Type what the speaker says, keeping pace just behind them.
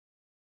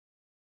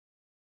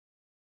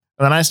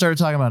And then I started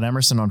talking about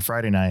Emerson on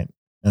Friday night.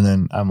 And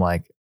then I'm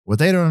like, what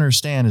they don't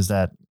understand is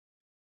that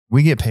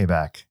we get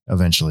payback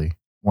eventually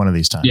one of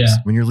these times. Yeah.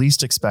 When you're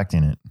least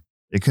expecting it.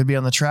 It could be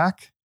on the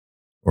track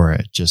or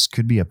it just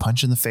could be a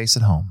punch in the face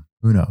at home.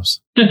 Who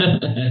knows?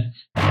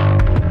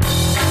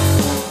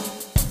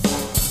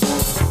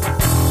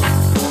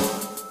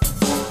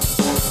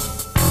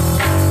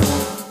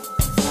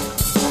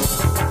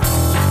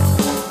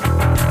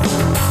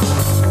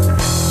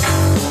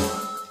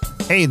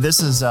 Hey,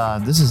 this is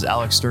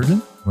Alex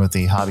Sturgeon with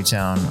the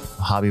Hobbytown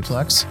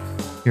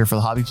Hobbyplex here for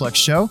the Hobbyplex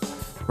show,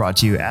 brought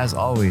to you as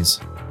always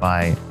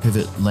by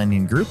Pivot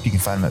Lending Group. You can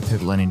find them at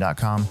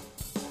pivotlending.com.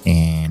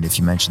 And if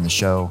you mention the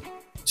show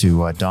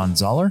to Don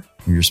Zoller,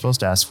 who you're supposed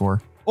to ask for,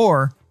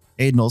 or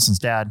Aiden Olson's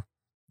dad,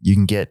 you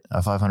can get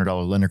a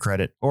 $500 lender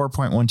credit or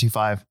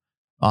 0.125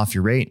 off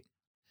your rate.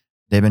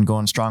 They've been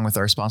going strong with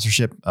our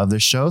sponsorship of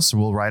this show, so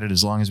we'll ride it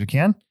as long as we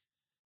can.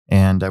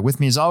 And with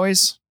me as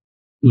always,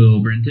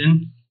 Will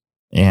Brenton.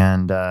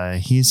 And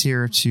he's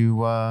here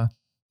to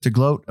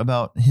gloat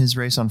about his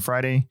race on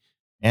Friday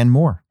and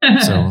more.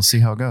 So we'll see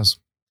how it goes.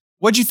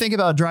 What'd you think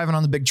about driving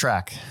on the big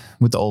track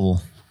with the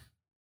oval?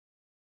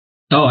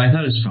 Oh, I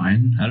thought it was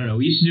fine. I don't know.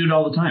 We used to do it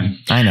all the time.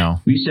 I know.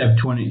 We used to have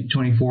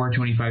 24,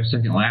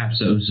 25-second laps.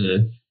 That was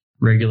a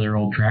regular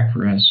old track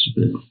for us.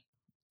 But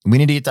we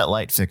need to get that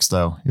light fixed,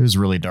 though. It was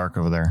really dark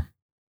over there.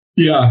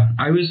 Yeah.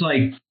 I was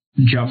like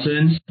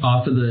jumping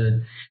off of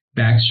the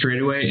back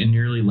straightaway and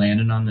nearly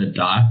landing on the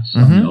dots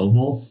on the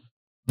oval.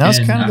 That was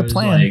kind of the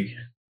plan.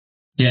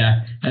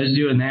 I was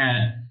doing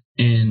that,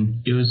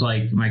 and it was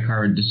like my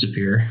car would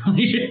disappear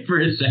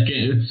for a second.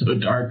 It was so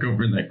dark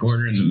over in that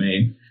corner in the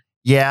main.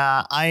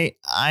 Yeah, I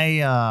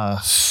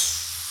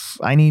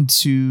need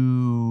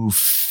to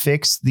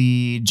fix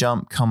the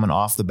jump coming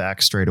off the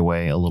back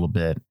straightaway a little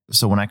bit.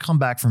 So when I come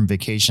back from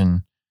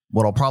vacation,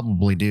 what I'll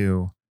probably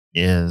do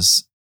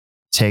is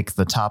take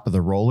the top of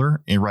the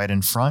roller right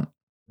in front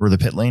where the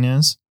pit lane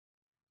is.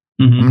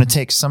 I'm going to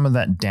take some of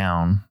that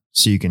down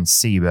so you can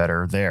see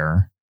better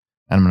there.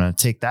 And I'm going to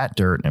take that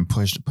dirt and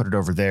put it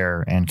over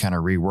there and kind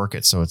of rework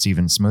it so it's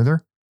even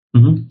smoother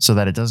so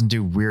that it doesn't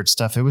do weird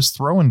stuff. It was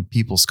throwing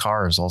people's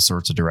cars all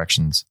sorts of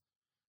directions.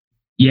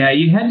 Yeah,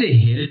 you had to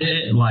hit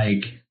it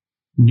like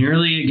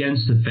nearly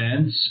against the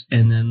fence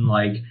and then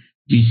like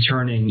be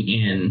turning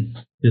in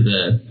to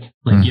the,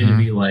 like you had to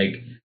be like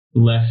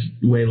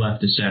way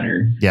left to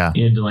center. Yeah.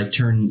 You had to like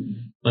turn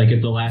like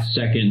at the last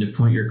second to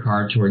point your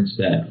car towards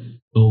that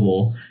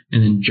oval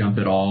and then jump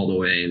it all the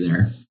way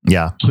there.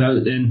 Yeah.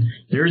 And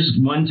there's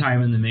one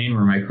time in the main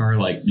where my car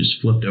like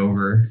just flipped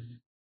over.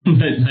 But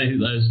I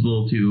was a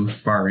little too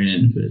far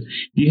in. But if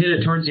you hit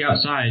it towards the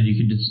outside, you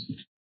could just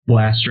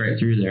blast right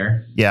through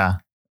there. Yeah.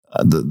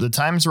 The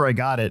times where I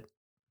got it,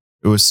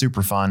 it was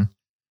super fun.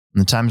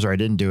 And the times where I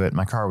didn't do it,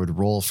 my car would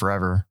roll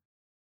forever.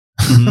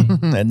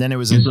 And then it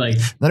was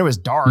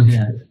dark.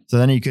 Yeah. So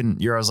then I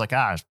was like,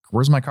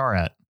 where's my car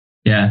at?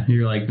 Yeah,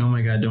 you're like, oh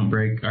my God, don't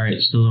break. All right,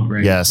 still don't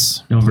break.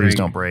 Yes, please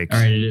don't break. All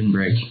right, it didn't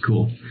break.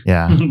 Cool.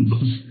 Yeah.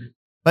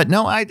 But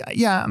no, I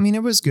mean,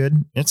 it was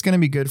good. It's going to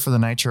be good for the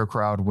Nitro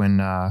crowd when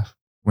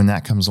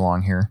that comes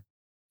along here,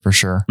 for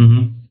sure.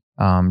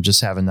 Just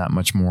having that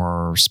much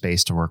more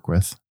space to work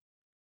with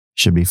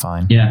should be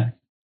fine. Yeah.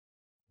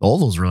 The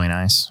oval's really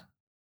nice.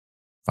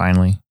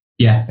 Finally.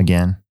 Yeah.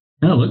 Again.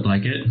 It looked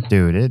like it.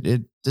 Dude,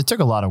 it took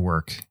a lot of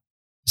work.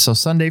 So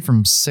Sunday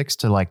from 6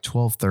 to like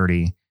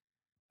 12:30.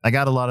 I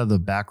got a lot of the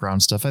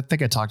background stuff. I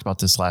think I talked about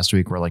this last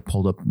week where I like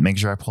make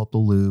sure I pull up the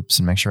loops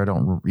and make sure I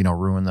don't,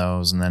 ruin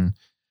those. And then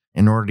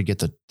in order to get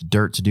the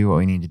dirt to do what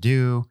we need to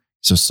do,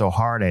 so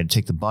hard, I had to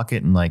take the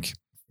bucket and like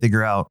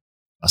figure out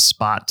a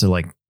spot to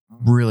like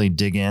really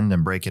dig in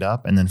and break it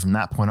up. And then from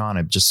that point on,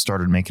 I just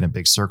started making a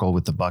big circle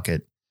with the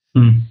bucket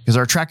because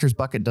our tractor's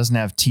bucket doesn't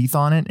have teeth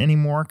on it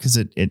anymore because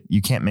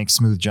you can't make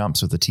smooth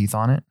jumps with the teeth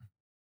on it.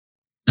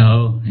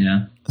 Oh,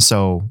 yeah.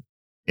 So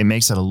it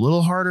makes it a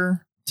little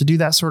harder to do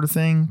that sort of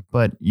thing,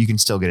 but you can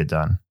still get it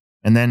done.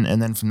 And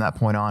then from that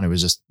point on, it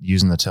was just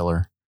using the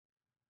tiller.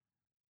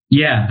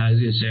 Yeah, I was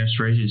going to say, I'm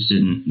surprised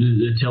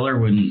the tiller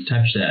wouldn't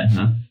touch that,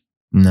 huh?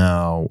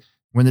 No.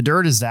 When the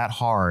dirt is that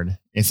hard,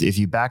 if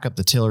you back up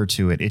the tiller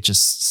to it, it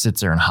just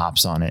sits there and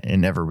hops on it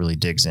and never really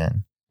digs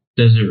in.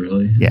 Does it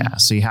really? Yeah.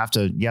 So you have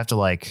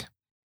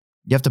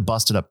to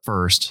bust it up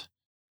first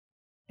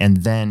and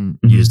then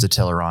use the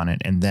tiller on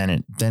it. And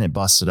then it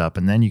busts it up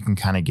and then you can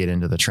kind of get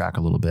into the track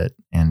a little bit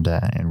and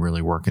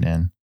really work it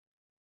in.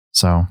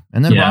 So,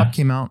 and then Rob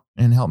came out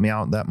and helped me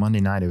out that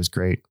Monday night. It was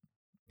great.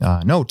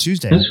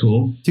 Tuesday. That's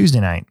cool. Tuesday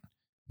night.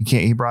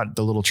 He brought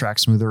the little track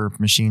smoother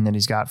machine that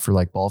he's got for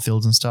like ball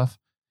fields and stuff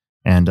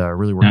and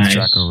really worked the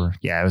track over.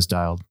 Yeah, it was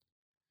dialed.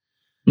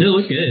 It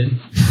looked good.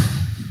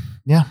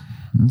 Yeah,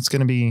 it's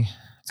going to be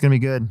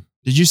good.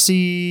 Did you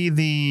see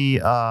the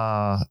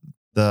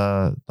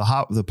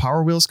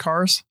Power Wheels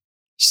cars? Did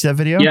you see that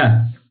video?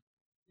 Yeah.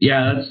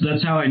 Yeah,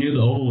 that's how I knew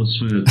the oval was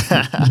smooth.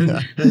 I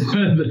just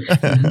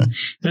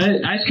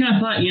kind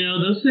of thought,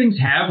 those things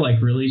have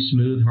like really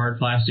smooth, hard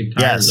plastic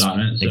tires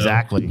on it. So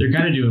exactly. They're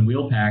kind of doing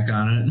wheel pack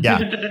on it.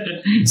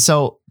 Yeah.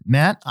 So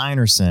Matt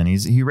Einerson.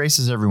 He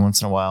races every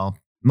once in a while.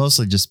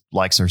 Mostly just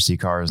likes RC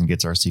cars and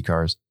gets RC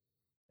cars.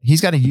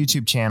 He's got a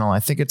YouTube channel. I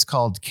think it's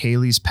called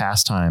Kaylee's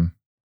Pastime.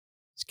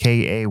 It's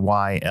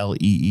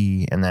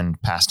Kaylee and then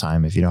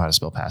Pastime. If you know how to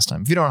spell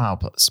pastime. If you don't know how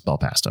to spell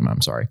pastime,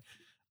 I'm sorry.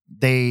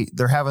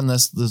 They're having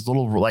this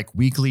little like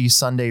weekly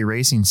Sunday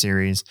racing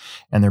series,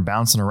 and they're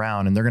bouncing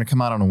around, and they're going to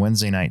come out on a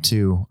Wednesday night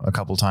too, a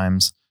couple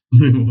times.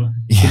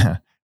 Yeah.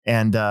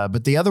 And,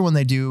 but the other one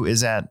they do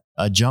is at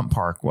a jump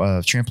park,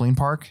 trampoline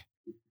park.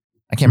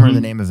 I can't remember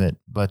the name of it,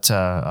 but,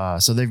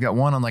 so they've got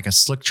one on like a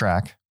slick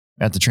track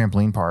at the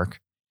trampoline park,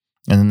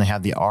 and then they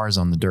have the R's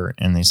on the dirt,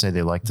 and they say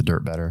they like the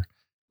dirt better.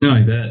 No,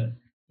 I bet.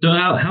 So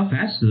how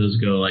fast do those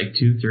go? Like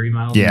 2-3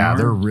 miles an hour? Yeah,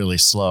 they're really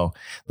slow.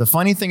 The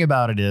funny thing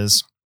about it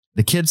is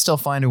the kids still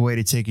find a way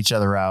to take each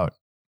other out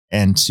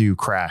and to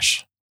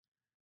crash.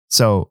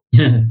 So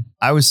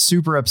I was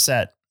super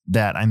upset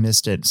that I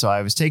missed it. So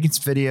I was taking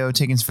some video,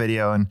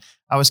 and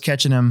I was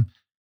catching him,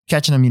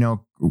 you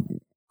know,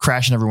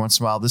 crashing every once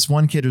in a while. This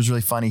one kid was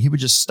really funny. He would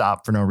just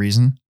stop for no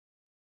reason.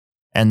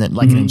 And then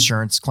like an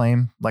insurance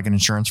claim, like an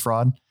insurance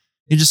fraud.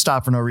 He just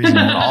stopped for no reason.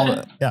 And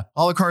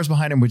all the cars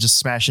behind him would just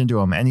smash into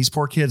him. And these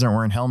poor kids aren't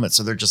wearing helmets.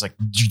 So they're just like,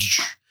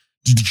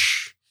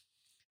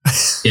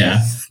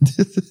 yeah.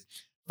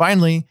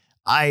 Finally,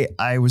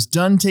 I was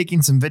done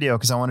taking some video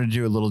because I wanted to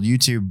do a little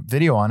YouTube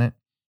video on it.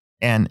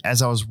 And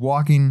as I was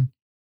walking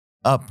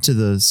up to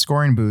the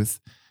scoring booth,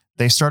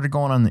 they started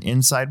going on the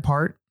inside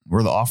part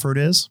where the off-road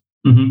is.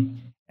 Mm-hmm.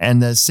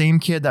 And the same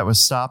kid that was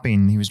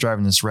stopping, he was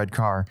driving this red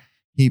car.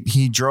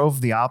 He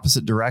drove the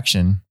opposite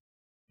direction,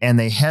 and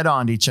they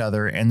head-oned each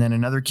other. And then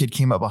another kid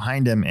came up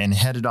behind him and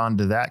headed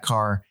onto that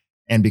car.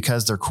 And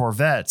because they're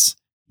Corvettes,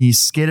 he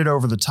skidded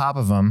over the top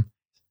of them.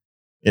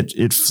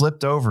 It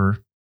flipped over,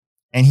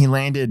 and he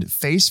landed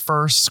face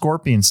first,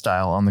 scorpion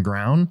style on the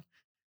ground.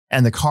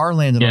 And the car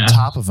landed on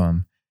top of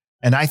him.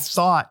 And I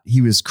thought he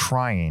was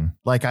crying.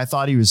 Like I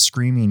thought he was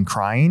screaming,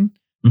 crying.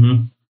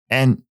 Mm-hmm.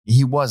 And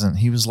he wasn't.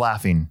 He was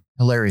laughing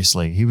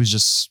hilariously. He was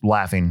just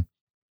laughing.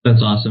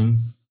 That's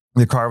awesome.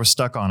 The car was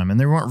stuck on him, and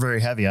they weren't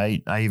very heavy.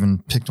 I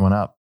even picked one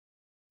up.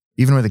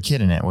 Even with a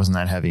kid in it, it wasn't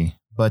that heavy.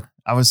 But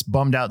I was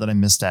bummed out that I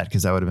missed that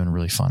because that would have been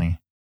really funny.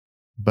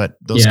 But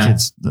those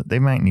kids, they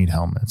might need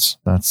helmets.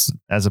 That's,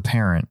 as a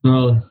parent,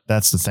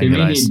 that's the thing. They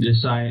may need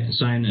to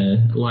sign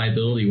a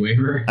liability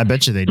waiver. I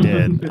bet you they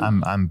did.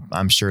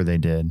 I'm sure they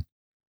did.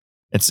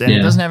 It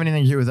doesn't have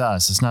anything to do with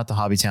us. It's not the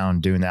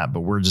Hobbytown doing that,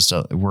 but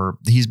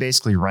he's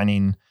basically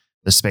renting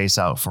the space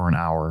out for an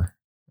hour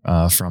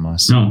from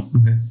us. Oh,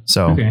 okay.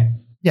 So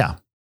yeah.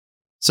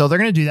 So they're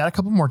going to do that a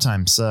couple more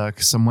times,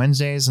 some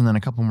Wednesdays and then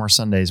a couple more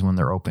Sundays when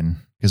they're open,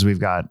 because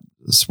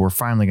we're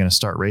finally going to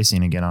start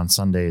racing again on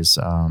Sundays.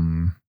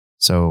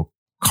 So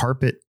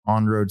Carpet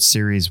On-Road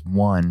Series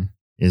 1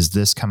 is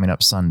this coming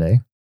up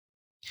Sunday.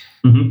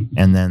 Mm-hmm.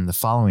 And then the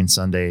following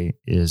Sunday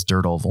is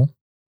Dirt Oval.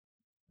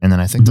 And then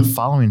I think the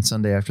following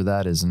Sunday after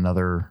that is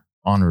another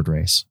on-road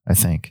race, I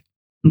think.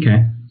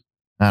 Okay.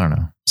 I don't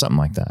know. Something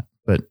like that.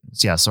 But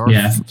yeah, so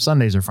our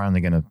Sundays are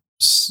finally going to,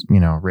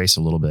 race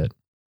a little bit.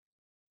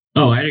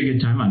 Oh, I had a good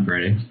time on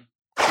Friday.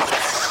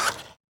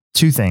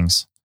 2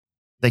 things.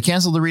 They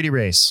canceled the Reedy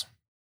race.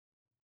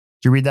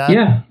 Did you read that?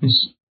 Yeah,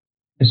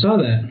 I saw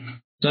that.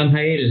 It's on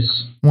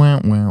hiatus. Wah.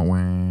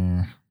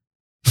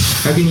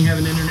 How can you have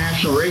an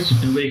international race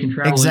if nobody can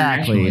travel?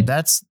 Exactly.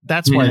 That's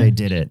why they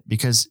did it,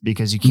 because you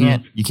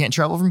can't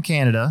travel from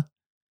Canada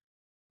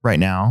right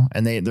now,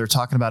 and they're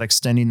talking about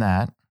extending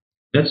that.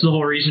 That's the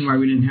whole reason why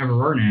we didn't have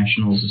Aurora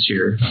Nationals this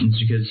year. It's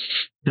because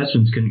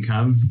Tessman's couldn't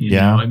come. You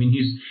know? I mean,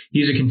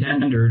 he's a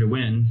contender to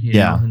win. You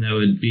know, and that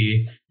would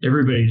be,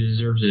 everybody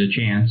deserves a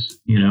chance.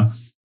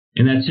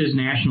 And that's his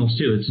nationals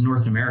too. It's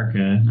North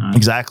America, not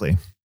exactly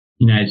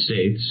United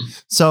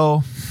States.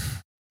 So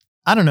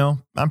I don't know.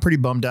 I'm pretty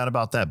bummed out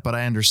about that, but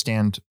I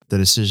understand the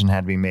decision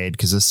had to be made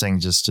because this thing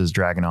just is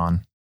dragging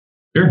on.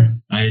 Sure.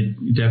 I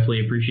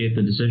definitely appreciate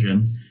the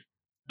decision.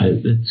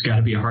 It's got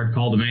to be a hard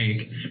call to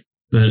make,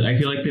 but I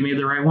feel like they made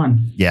the right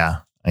one. Yeah.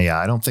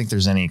 I don't think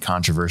there's any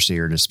controversy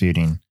or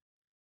disputing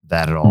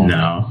that at all.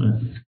 No.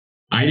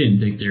 I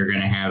didn't think they were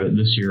going to have it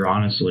this year,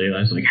 honestly. I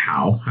was like,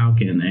 how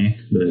can they?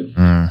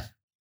 But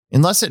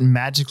unless it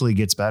magically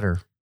gets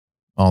better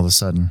all of a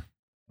sudden.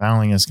 I don't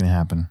think that's going to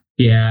happen.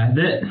 Yeah,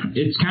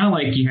 it's kind of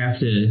like you have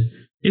to.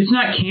 It's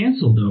not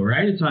canceled though,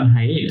 right? It's on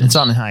hiatus. It's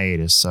on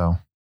hiatus, so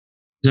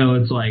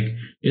it's like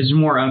it's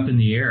more up in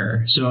the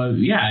air. So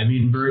yeah, I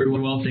mean, very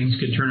well things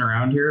could turn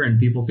around here and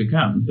people could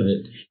come.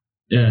 But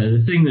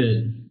the thing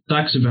that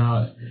sucks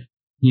about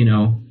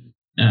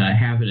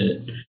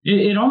having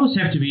it almost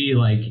have to be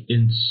like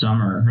in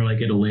summer or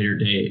like at a later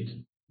date,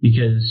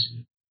 because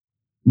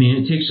I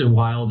mean it takes a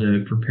while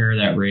to prepare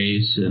that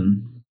race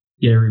and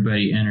get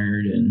everybody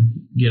entered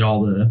and get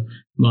all the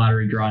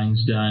lottery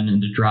drawings done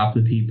and to drop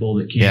the people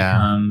that can't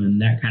come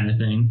and that kind of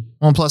thing.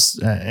 Well,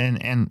 plus,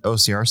 and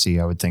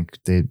OCRC, I would think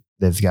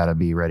they've got to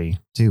be ready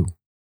too.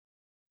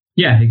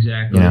 Yeah,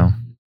 exactly.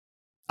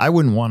 I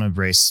wouldn't want to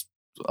race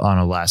on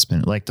a last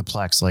minute, like the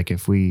Plex, like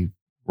if we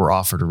were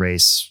offered a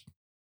race,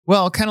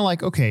 well, kind of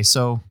like, okay,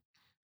 so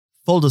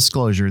full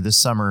disclosure, this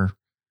summer,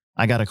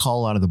 I got a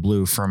call out of the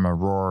blue from a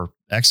Roar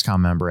XCOM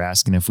member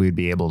asking if we'd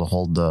be able to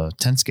hold the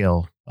 10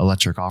 scale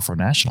electric off-road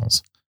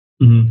nationals.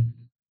 Mm-hmm.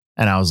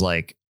 And I was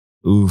like,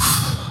 oof.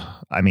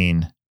 I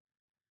mean,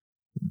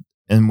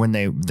 and when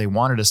they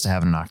wanted us to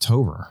have it in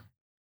October,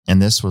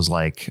 and this was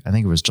like, I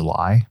think it was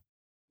July.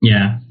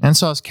 Yeah. And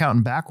so I was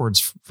counting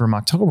backwards from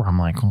October. I'm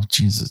like, well,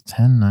 Jesus,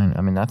 10, 9.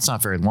 I mean, that's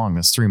not very long.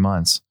 That's 3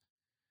 months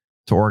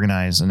to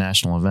organize a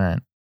national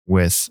event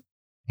with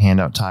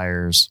handout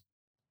tires,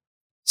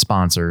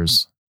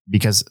 sponsors,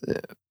 because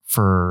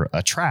for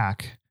a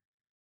track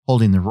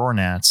holding the Roar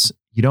Nats,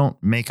 you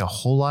don't make a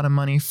whole lot of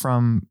money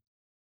from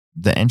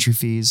the entry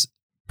fees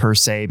per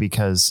se,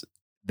 because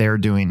they're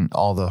doing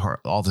all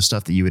the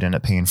stuff that you would end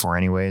up paying for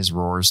anyways.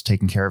 Roar's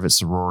taking care of it,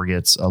 so Roar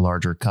gets a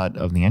larger cut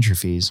of the entry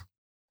fees.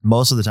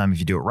 Most of the time, if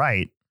you do it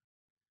right,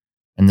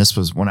 and this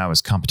was when I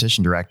was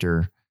competition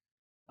director,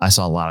 I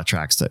saw a lot of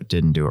tracks that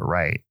didn't do it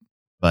right.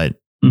 But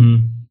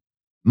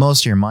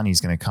most of your money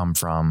is going to come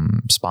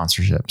from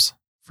sponsorships.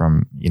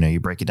 From, you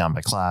break it down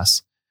by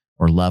class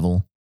or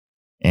level,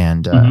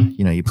 and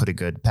you put a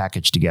good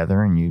package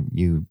together, and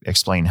you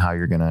explain how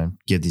you're going to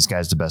give these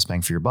guys the best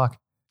bang for your buck.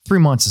 3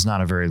 months is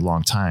not a very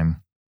long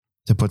time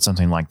to put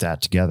something like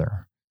that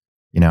together.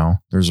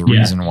 There's a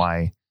reason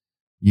why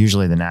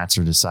usually the Nats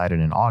are decided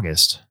in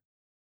August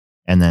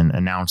and then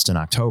announced in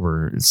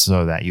October,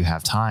 so that you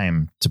have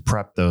time to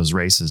prep those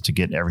races to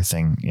get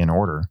everything in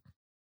order.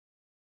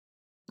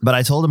 But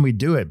I told him we'd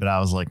do it, but I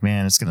was like,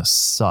 man, it's going to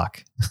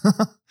suck.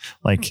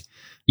 It's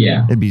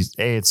going to be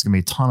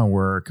a ton of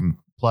work. And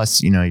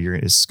plus,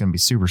 it's going to be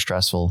super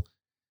stressful.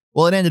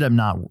 Well, it ended up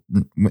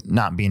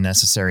not being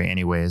necessary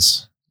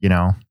anyways,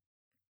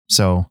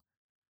 So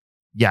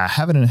yeah,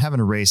 having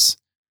a race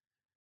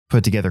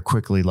put together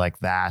quickly like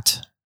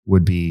that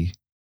would be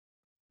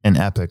an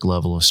epic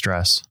level of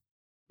stress.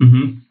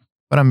 Mm-hmm.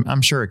 But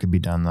I'm sure it could be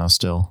done though.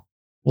 Still,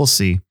 we'll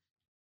see.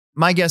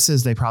 My guess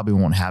is they probably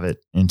won't have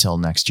it until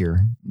next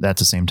year at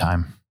the same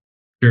time.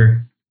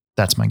 Sure.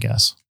 That's my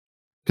guess.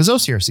 Because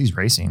OCRC's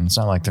racing. It's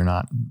not like they're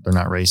not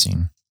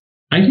racing.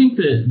 I think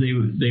that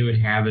they would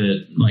have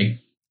it like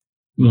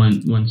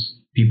once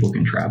people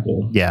can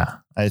travel. Yeah.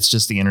 It's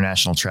just the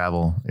international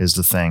travel is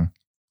the thing.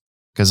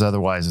 Because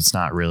otherwise it's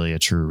not really a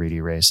true Reedy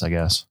race, I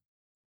guess.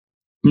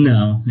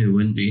 No, it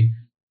wouldn't be.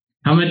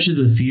 How much of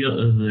the field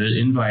of the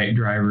invite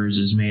drivers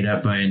is made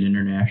up by an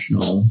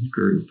international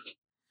group?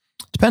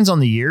 Depends on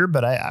the year,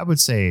 but I would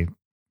say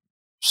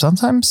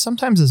sometimes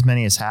as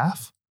many as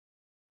half.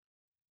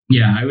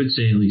 Yeah, I would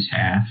say at least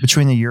half.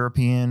 Between the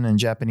European and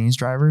Japanese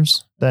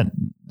drivers that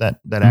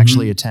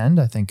actually attend,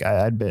 I think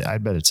I'd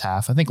bet it's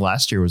half. I think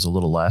last year was a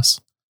little less.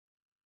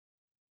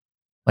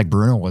 Like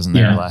Bruno wasn't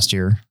there last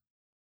year.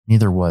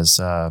 Neither was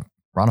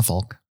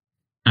Ronnefolk.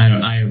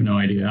 I have no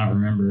idea. I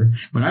don't remember.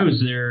 When I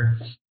was there,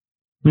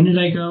 when did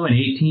I go? In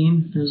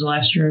 18? It was the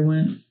last year I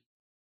went,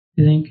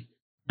 I think.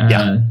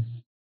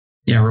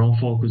 Yeah,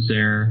 Ronnefolk was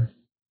there.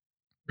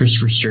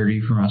 Christopher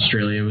Sturdy from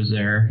Australia was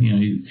there.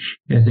 You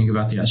got to think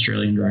about the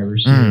Australian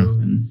drivers too.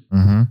 And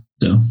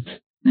so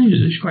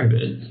there's quite a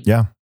bit.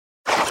 Yeah.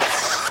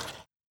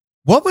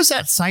 What was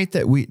that site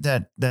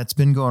that's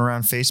been going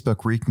around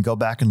Facebook where you can go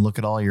back and look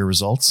at all your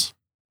results?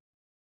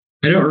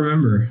 I don't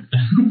remember.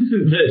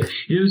 But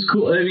it was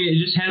cool. I mean,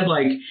 it just had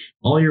like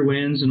all your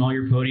wins and all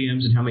your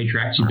podiums and how many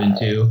tracks you've been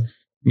to.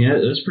 Yeah,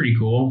 that's pretty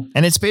cool.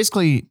 And it's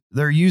basically,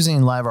 they're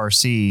using Live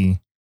RC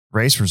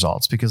race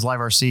results, because Live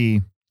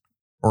RC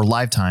or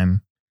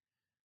Lifetime,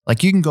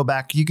 like you can go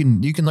back, you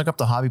can look up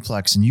the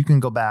Hobbyplex and you can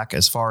go back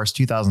as far as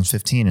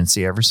 2015 and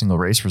see every single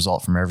race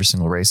result from every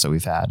single race that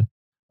we've had,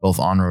 both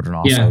on-road and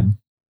off-road.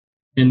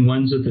 Yeah. And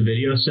ones with the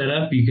video set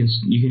up, you can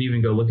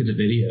even go look at the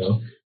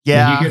video.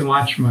 Yeah. Like you can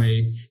watch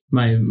my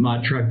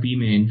Mod Truck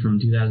B-Main from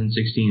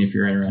 2016 if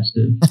you're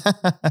interested.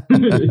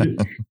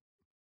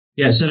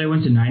 Yeah, it said I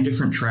went to 9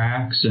 different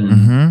tracks,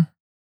 and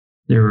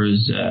there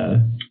was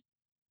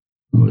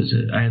what was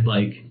it? I had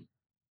like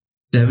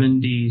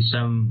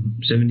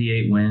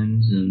 78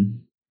 wins and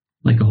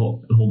like a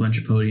whole bunch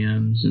of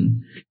podiums,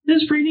 and it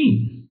was pretty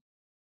neat.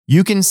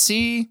 You can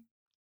see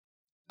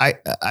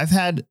I've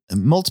had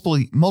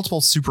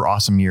multiple super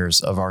awesome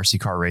years of RC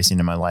car racing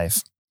in my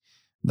life.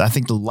 I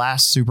think the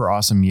last super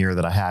awesome year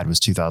that I had was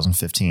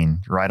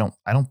 2015, where I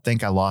don't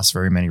think I lost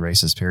very many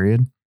races,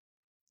 period,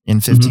 in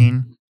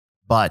 15.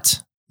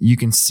 But you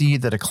can see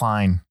the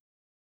decline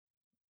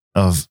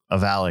of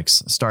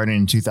Alex starting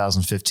in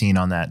 2015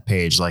 on that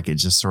page. Like it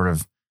just sort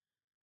of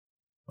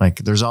like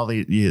there's all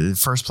the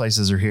first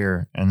places are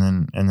here,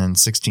 and then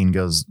 16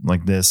 goes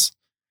like this,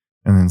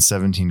 and then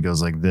 17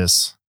 goes like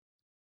this,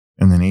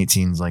 and then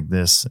 18's like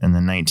this, and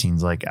then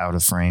 19's like out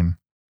of frame.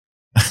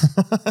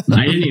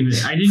 I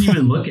didn't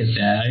even look at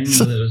that. I didn't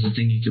know that was a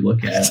thing you could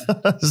look at.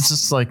 It's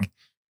just like,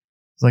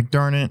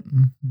 darn it.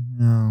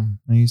 No,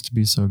 I used to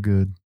be so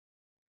good.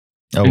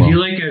 I feel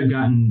like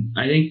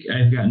I think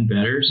I've gotten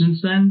better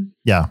since then.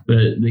 Yeah.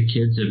 But the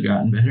kids have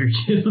gotten better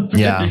too.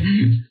 Yeah.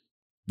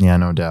 Yeah,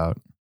 no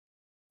doubt.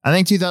 I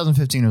think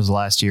 2015 was the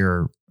last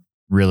year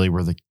really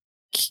where the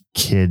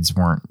kids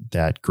weren't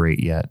that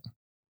great yet.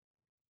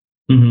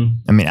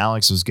 Mm-hmm. I mean,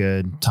 Alex was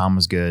good. Tom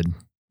was good,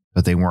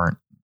 but they weren't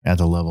at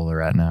the level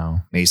they're at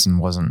now. Mason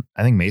wasn't.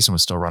 I think Mason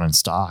was still running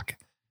stock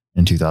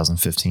in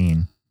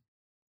 2015.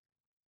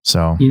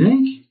 So You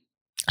think?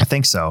 I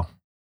think so.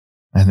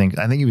 I think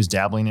he was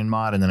dabbling in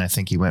mod, and then I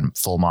think he went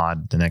full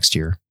mod the next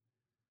year.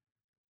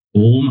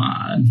 Full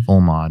mod.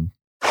 Full mod.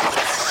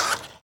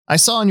 I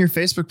saw on your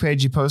Facebook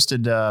page you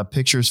posted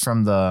pictures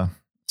from the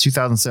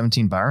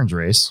 2017 Byron's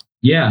race.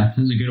 Yeah,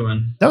 that was a good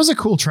one. That was a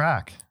cool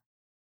track.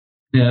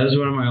 Yeah, that was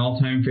one of my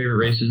all-time favorite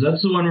races.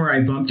 That's the one where I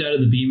bumped out of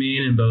the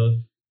B-main in both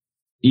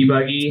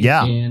e-buggy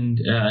and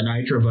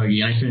nitro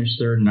buggy. I finished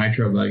third in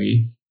nitro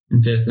buggy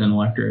and fifth in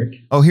electric.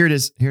 Oh, here it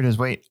is.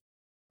 Wait.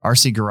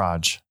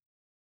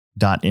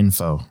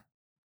 rcgarage.info.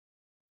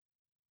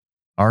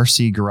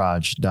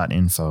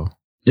 rcgarage.info.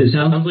 It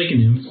sounds like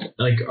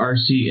like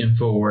RC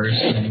Infowars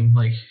thing.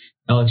 Like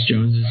Alex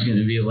Jones is going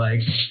to be like,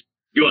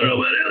 "You want to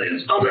know about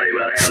aliens? I'll tell you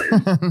about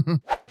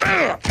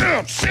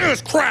aliens." Serious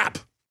crap.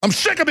 I'm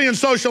sick of being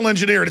social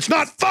engineered. It's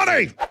not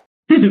funny.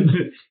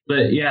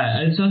 But yeah,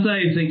 it's not that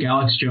I think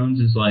Alex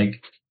Jones is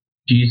like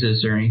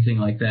Jesus or anything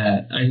like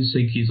that. I just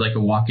think he's like a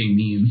walking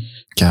meme.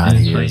 God, and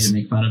it's funny to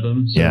make fun of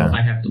him. So Yeah.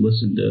 I have to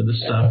listen to the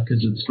stuff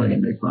because it's funny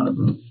to make fun of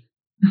him.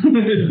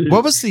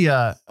 What was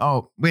the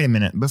wait a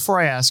minute. Before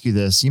I ask you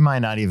this, you might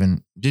not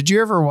even did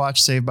you ever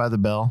watch Saved by the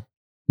Bell?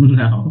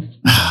 No.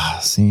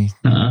 See.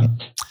 Uh-uh.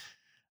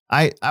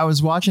 I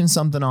was watching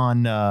something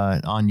on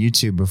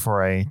YouTube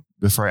before I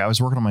was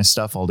working on my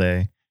stuff all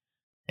day,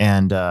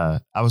 and I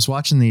was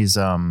watching these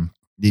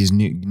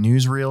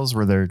news reels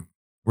where they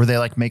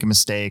like make a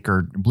mistake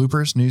or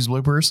news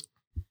bloopers.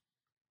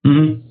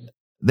 Mm-hmm.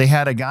 They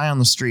had a guy on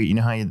the street. You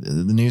know how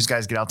the news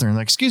guys get out there and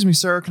like, "Excuse me,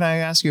 sir, can I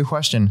ask you a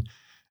question?"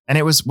 And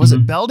it was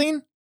it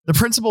Belding, the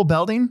principal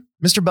Belding,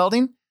 Mr.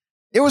 Belding?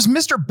 It was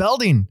Mr.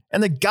 Belding,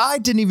 and the guy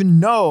didn't even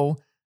know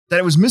that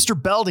it was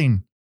Mr.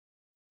 Belding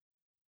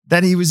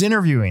that he was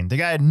interviewing. The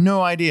guy had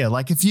no idea.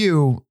 Like if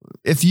you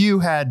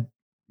had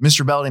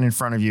Mr. Belding in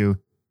front of you,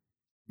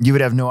 you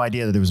would have no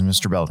idea that it was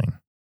Mr. Belding.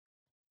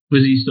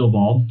 Was he still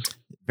bald?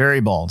 Very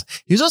bald.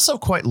 He was also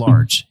quite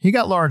large. He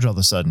got large all of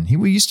a sudden. He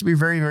used to be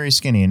very, very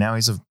skinny, and now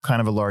he's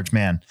kind of a large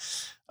man.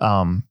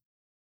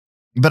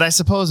 But I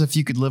suppose if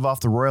you could live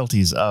off the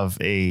royalties of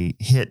a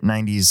hit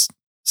 90s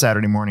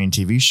Saturday morning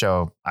TV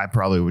show, I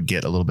probably would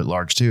get a little bit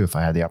large too if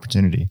I had the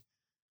opportunity.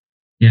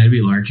 Yeah, I'd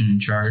be large and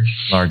in charge.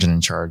 Large and in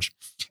charge.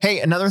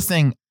 Hey, another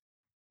thing.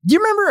 Do you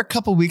remember a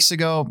couple weeks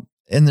ago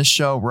in the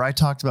show where I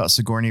talked about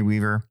Sigourney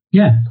Weaver?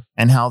 Yeah.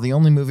 And how the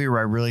only movie where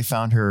I really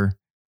found her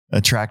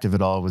attractive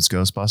at all was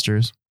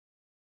Ghostbusters?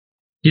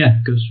 Yeah,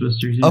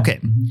 Ghostbusters. Yeah. Okay.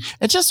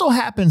 It just so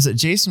happens that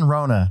Jason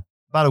Rona,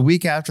 about a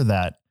week after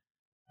that,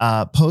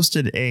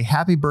 posted a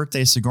happy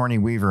birthday Sigourney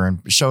Weaver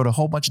and showed a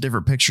whole bunch of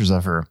different pictures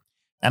of her.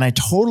 And I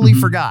totally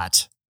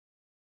forgot.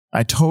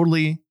 I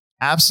totally,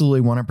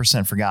 absolutely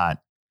 100%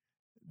 forgot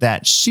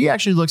that she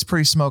actually looks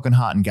pretty smoking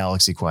hot in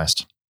Galaxy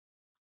Quest.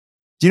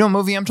 Do you know what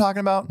movie I'm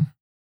talking about?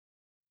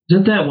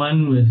 Is that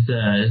one with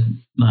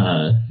Tim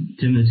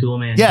the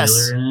Toolman Yes,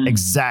 Taylor in it?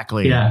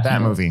 exactly. Yeah.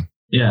 That movie.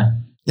 Yeah.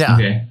 Yeah.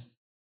 Okay.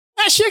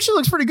 Yeah, she actually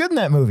looks pretty good in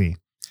that movie.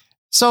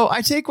 So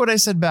I take what I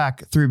said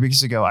back 3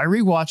 weeks ago. I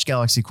rewatched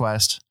Galaxy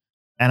Quest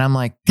and I'm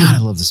like, God, I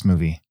love this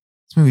movie.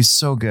 This movie's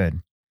so good.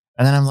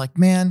 And then I'm like,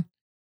 man,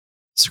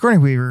 Sigourney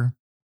Weaver,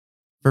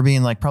 for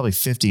being like probably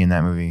 50 in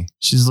that movie,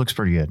 she just looks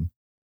pretty good.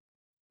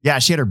 Yeah,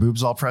 she had her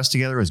boobs all pressed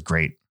together. It was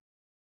great.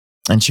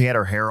 And she had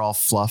her hair all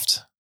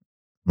fluffed,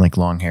 like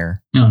long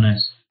hair. Oh,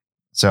 nice.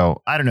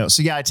 So I don't know.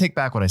 So yeah, I take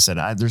back what I said.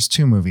 There's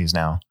 2 movies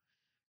now.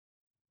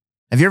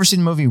 Have you ever seen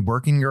the movie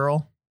Working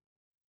Girl?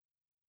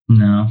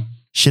 No.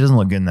 She doesn't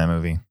look good in that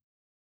movie.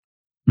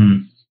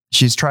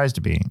 She tries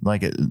to be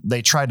like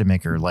they tried to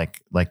make her like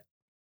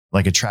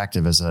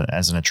attractive as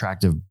an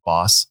attractive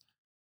boss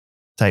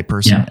type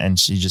person, Yeah. and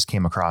she just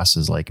came across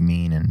as like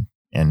mean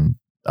and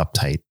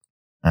uptight.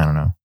 I don't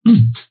know.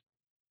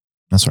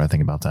 That's what I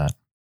think about that.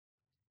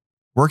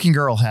 Working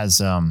Girl has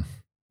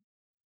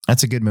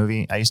that's a good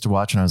movie. I used to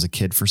watch when I was a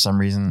kid for some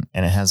reason,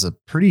 and it has a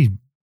pretty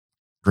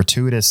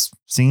gratuitous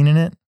scene in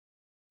it,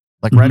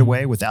 like right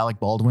away with Alec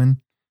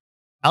Baldwin.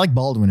 Alec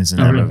Baldwin is in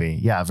that movie.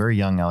 Yeah, very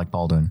young Alec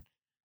Baldwin.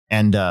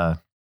 And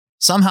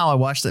somehow I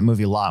watched that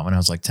movie a lot when I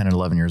was like 10 and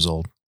 11 years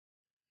old.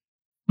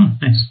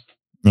 Nice.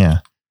 Yeah.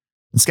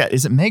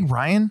 Is it Meg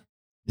Ryan?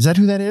 Is that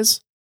who that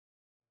is?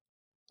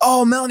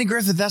 Oh, Melanie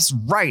Griffith. That's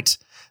right.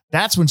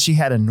 That's when she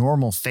had a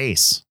normal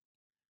face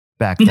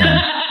back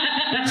then.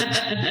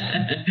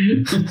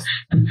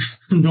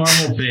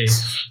 Normal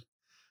face.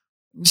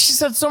 She's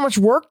had so much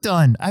work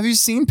done. Have you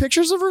seen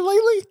pictures of her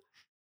lately?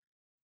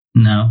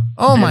 No.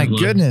 Oh my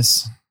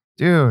goodness,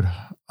 dude.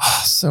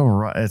 Oh, so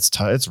rough.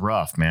 It's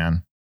rough,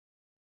 man.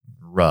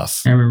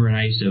 Rough. I remember when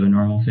I used to have a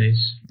normal face.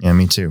 Yeah,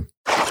 me too.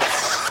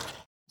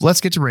 Let's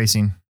get to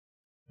racing.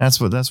 That's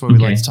what we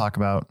like to talk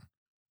about.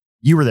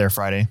 You were there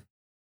Friday.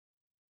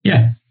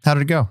 Yeah. How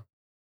did it go?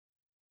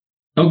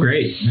 Oh,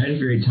 great. I had a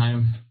great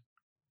time.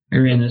 I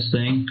ran this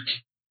thing,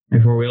 my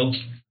 4-wheel.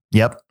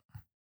 Yep.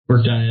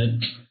 Worked on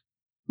it.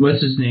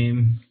 What's his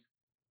name?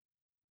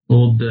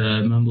 Old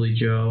Mumbly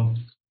Joe.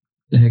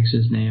 The heck's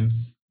his name?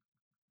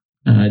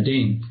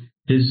 Dane.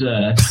 His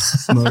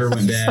motor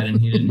went bad, and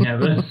he didn't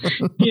have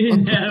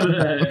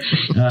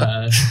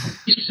a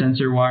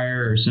sensor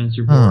wire or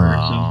sensor board or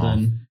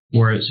something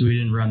for it, so we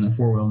didn't run the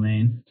 4-wheel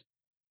main.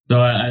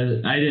 So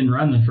I didn't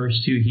run the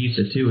first 2 heats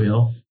of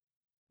 2-wheel.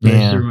 I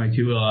just threw my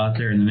 2-wheel out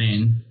there in the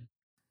main.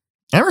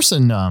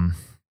 Emerson, I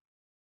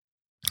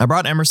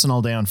brought Emerson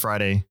all day on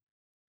Friday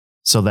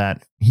so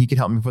that he could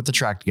help me put the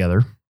track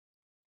together,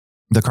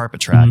 the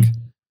carpet track,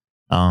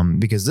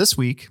 because this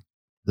week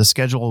the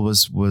schedule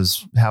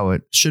was how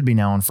it should be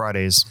now on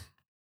Fridays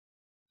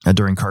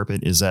during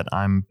carpet, is that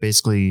I'm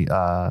basically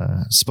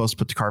supposed to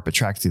put the carpet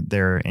track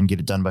there and get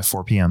it done by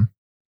 4 p.m.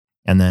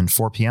 And then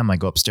 4 p.m. I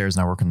go upstairs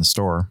and I work in the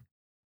store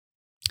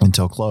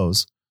until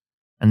close.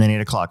 And then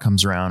 8 o'clock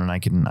comes around and I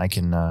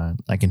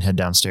can head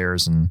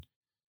downstairs and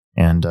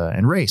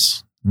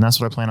race. And that's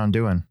what I plan on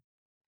doing.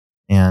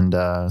 And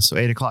so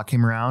 8 o'clock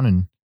came around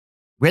and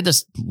we had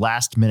this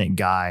last minute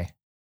guy.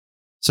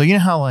 So you know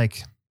how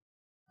like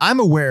I'm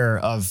aware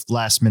of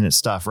last minute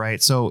stuff,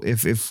 right? So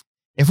if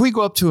we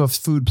go up to a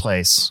food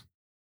place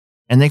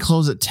and they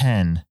close at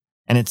 10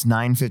 and it's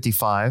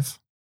 9:55,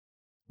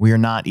 we are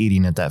not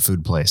eating at that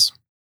food place,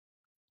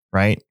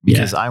 right?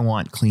 Because I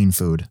want clean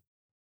food.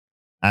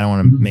 I don't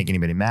want to make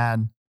anybody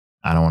mad.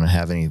 I don't want to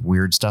have any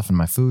weird stuff in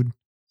my food.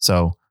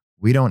 So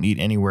we don't eat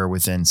anywhere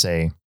within,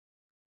 say,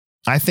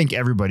 I think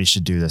everybody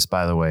should do this,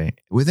 by the way.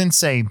 Within,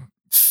 say,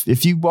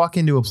 if you walk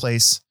into a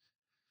place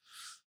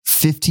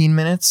 15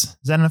 minutes, is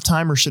that enough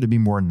time or should it be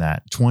more than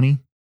that? 20?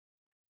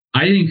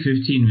 I think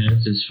 15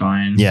 minutes is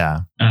fine. Yeah.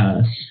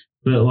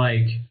 But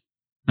like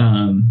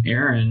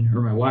Erin,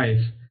 or my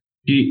wife,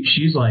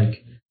 she's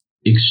like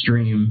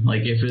extreme.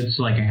 Like if it's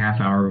like a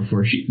half hour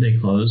before they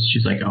close,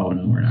 she's like, oh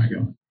no, we're not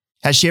going.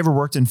 Has she ever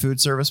worked in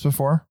food service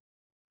before?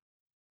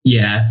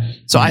 Yeah.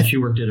 So she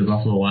worked at a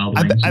Buffalo Wild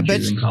Wings when she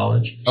was in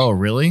college. Oh,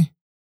 really?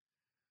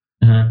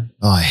 Uh-huh.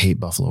 Oh, I hate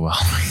Buffalo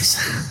Wild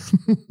Wings.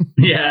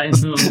 Yeah, I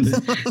know.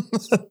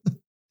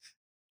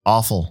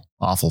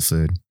 Awful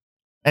food.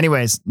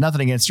 Anyways, nothing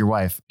against your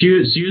wife. She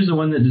was the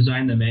one that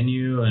designed the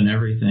menu and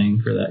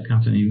everything for that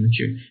company.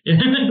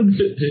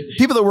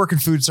 People that work in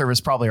food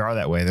service probably are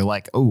that way. They're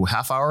like, oh,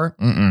 half hour?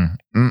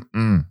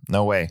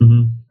 No way.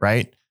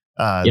 Right?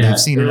 They've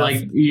seen it.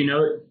 Like, you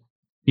know,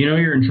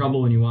 you're in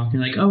trouble when you walk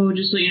in. Like, oh,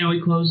 just let you know,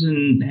 we close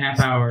in half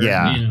hour.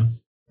 Yeah. You know.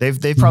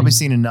 They've probably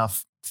seen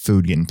enough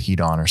food getting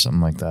peed on or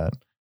something like that.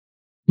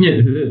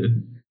 Yeah.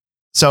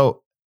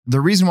 So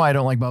the reason why I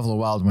don't like Buffalo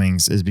Wild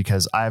Wings is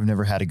because I've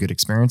never had a good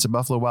experience at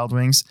Buffalo Wild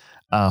Wings.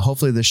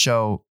 Hopefully this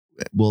show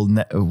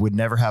would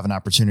never have an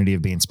opportunity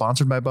of being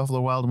sponsored by Buffalo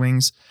Wild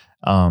Wings.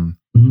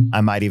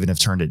 I might even have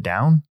turned it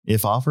down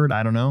if offered.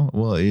 I don't know.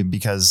 Well,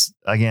 because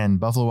again,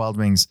 Buffalo Wild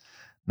Wings,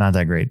 not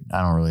that great.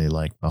 I don't really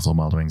like Buffalo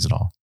Wild Wings at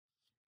all.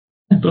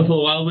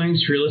 Buffalo Wild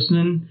Wings, if you're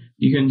listening,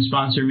 you can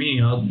sponsor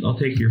me. I'll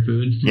take your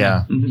food.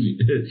 Yeah.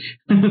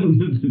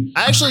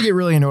 I actually get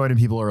really annoyed when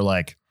people are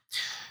like,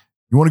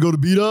 you want to go to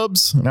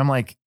B-Dubs? And I'm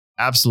like,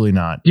 absolutely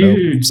not.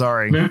 Dude, nope,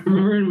 sorry.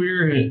 Remember when we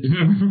were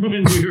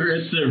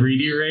at the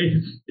Reedy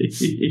race?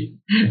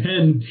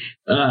 And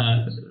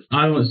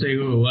I won't say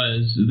who it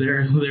was.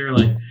 They're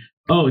like,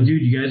 oh,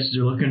 dude, you guys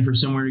are looking for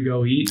somewhere to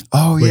go eat?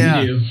 Oh, what yeah.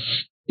 What you do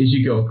is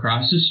you go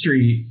across the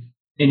street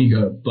and you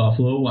go to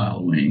Buffalo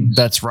Wild Wings.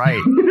 That's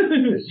right.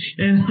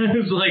 And I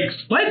was like,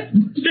 what?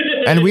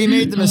 And we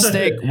made the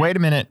mistake. Wait a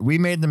minute. We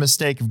made the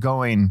mistake of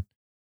going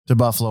to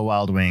Buffalo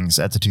Wild Wings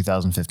at the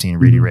 2015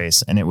 Reedy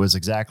race. And it was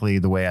exactly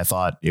the way I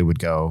thought it would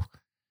go.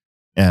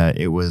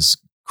 It was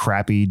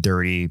crappy,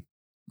 dirty,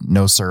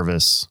 no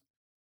service,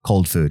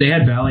 cold food. They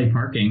had valet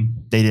parking.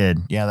 They did.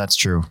 Yeah, that's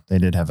true. They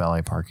did have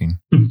valet parking.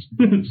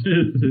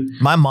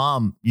 My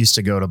mom used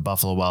to go to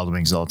Buffalo Wild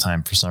Wings all the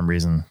time for some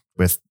reason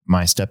with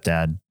my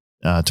stepdad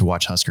to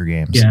watch Husker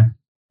games. Yeah.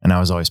 And I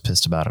was always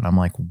pissed about it. I'm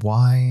like,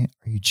 why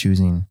are you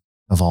choosing,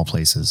 of all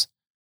places,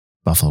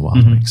 Buffalo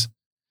Wild Wings?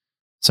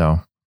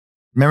 So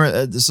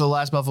remember, so the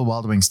last Buffalo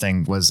Wild Wings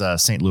thing was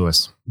St.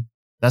 Louis.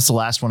 That's the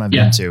last one I've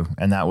been to.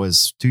 And that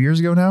was 2 years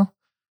ago now?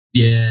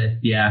 Yeah.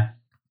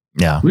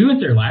 We went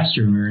there last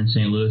year when we were in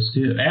St. Louis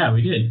too. Yeah,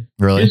 we did.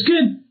 Really? It was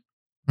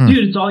good.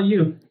 Dude, it's all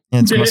you.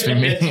 It's supposed to be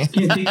me.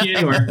 Can't take you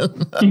anywhere.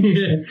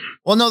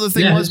 Well, no, the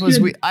thing was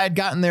I had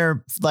gotten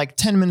there like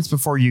 10 minutes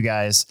before you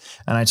guys.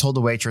 And I told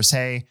the waitress,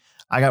 hey,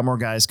 I got more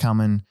guys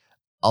coming.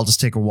 I'll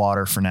just take a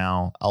water for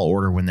now. I'll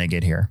order when they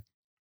get here.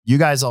 You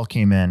guys all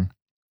came in.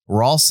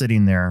 We're all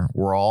sitting there.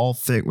 We're all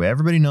thick.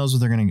 Everybody knows what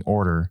they're going to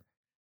order.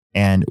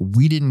 And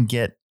we didn't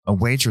get a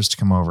waitress to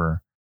come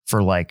over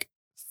for like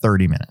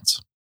 30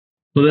 minutes.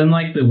 Well, then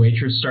like the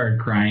waitress started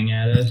crying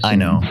at us. I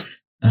know.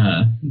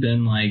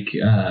 Then like,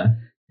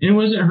 it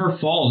wasn't her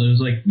fault. It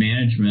was like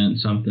management,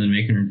 something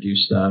making her do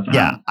stuff.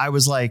 Yeah. I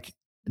was like,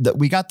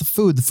 we got the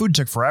food. The food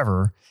took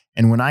forever.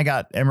 And when I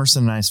got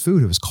Emerson and I's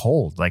food, it was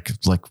cold, like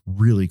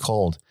really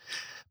cold.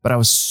 But I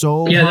was so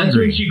hungry. That's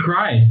when she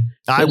cried.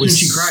 I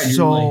was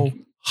so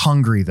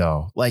hungry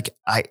though. Like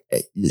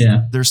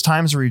there's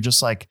times where you're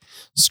just like,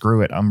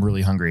 screw it, I'm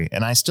really hungry,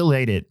 and I still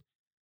ate it.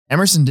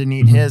 Emerson didn't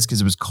eat his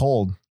because it was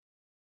cold,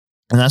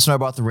 and that's when I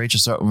brought the Rachel.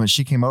 So when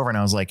she came over, and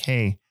I was like,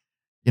 hey,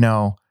 you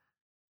know,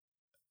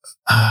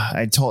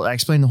 I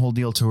explained the whole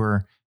deal to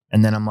her,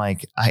 and then I'm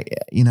like,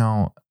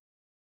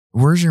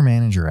 where's your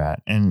manager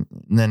at? And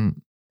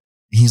then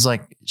he's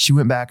like, she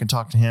went back and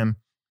talked to him,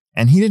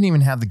 and he didn't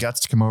even have the guts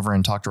to come over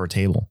and talk to our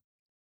table.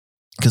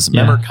 Because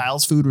remember,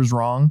 Kyle's food was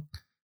wrong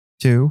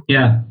too.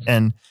 Yeah.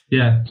 And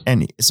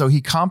so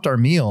he comped our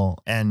meal,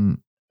 and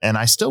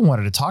I still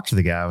wanted to talk to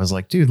the guy. I was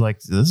like, dude, like,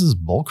 this is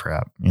bull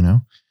crap, you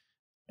know?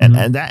 And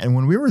and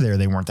when we were there,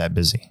 they weren't that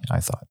busy.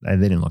 I thought they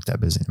didn't look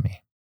that busy to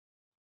me.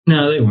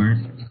 No, they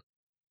weren't.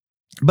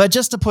 But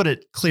just to put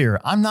it clear,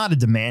 I'm not a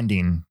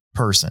demanding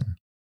person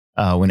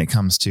when it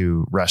comes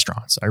to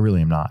restaurants. I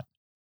really am not.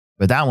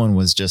 But that one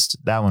was just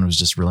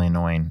really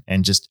annoying.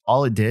 And just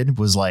all it did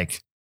was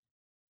like,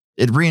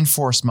 it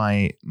reinforced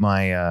my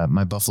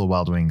Buffalo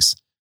Wild Wings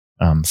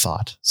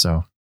thought.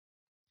 So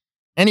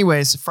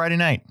anyways, Friday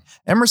night,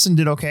 Emerson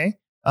did okay.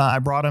 I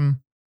brought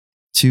him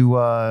to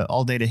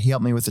all day he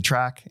help me with the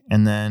track.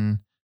 And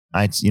then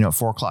at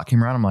 4:00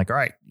 came around. I'm like, all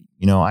right,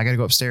 I got to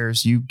go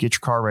upstairs. You get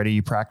your car ready.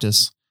 You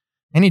practice.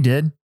 And he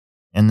did.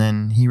 And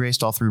then he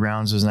raced all 3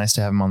 rounds. It was nice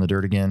to have him on the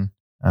dirt again.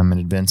 It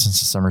had been since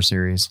the summer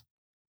series.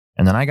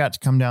 And then I got to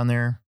come down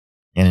there,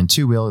 and in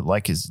 2-wheel,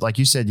 like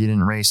you said, you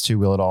didn't race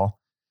 2-wheel at all.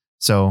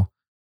 So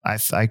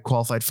I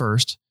qualified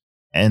first,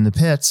 and the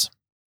pits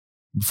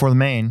before the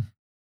main,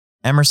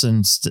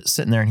 Emerson's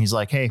sitting there, and he's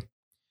like, hey,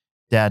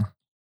 Dad,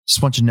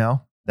 just want you to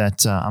know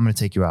that I'm going to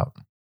take you out.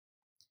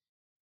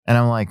 And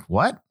I'm like,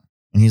 what?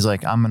 And he's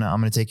like, I'm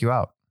going to take you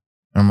out.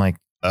 And I'm like,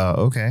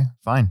 okay,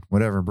 fine,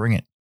 whatever, bring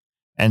it.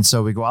 And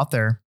so we go out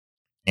there,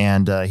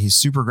 and he's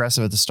super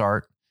aggressive at the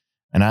start,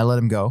 and I let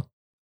him go.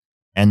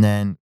 And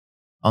then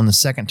on the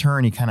second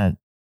turn, he kind of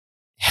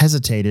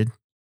hesitated,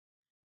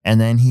 and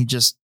then he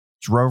just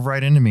drove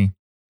right into me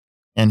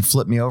and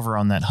flipped me over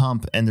on that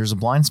hump. And there's a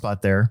blind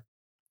spot there.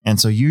 And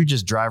so you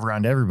just drive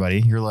around everybody.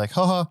 You're like,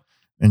 ha,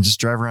 and just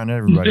drive around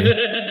everybody.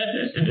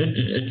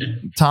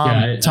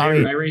 Tommy,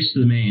 I raced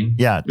the main.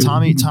 Yeah.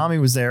 Tommy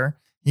was there.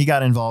 He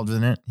got involved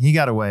in it. He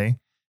got away.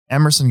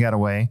 Emerson got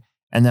away.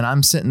 And then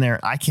I'm sitting there.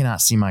 I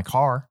cannot see my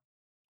car.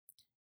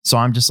 So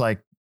I'm just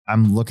like,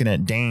 I'm looking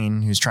at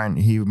Dane,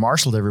 he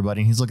marshaled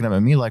everybody, and he's looking up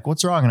at me like,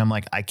 what's wrong? And I'm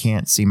like, I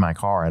can't see my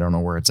car. I don't know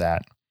where it's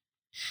at.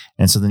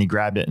 And so then he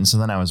grabbed it. And so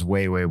then I was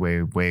way, way,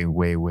 way, way,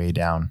 way, way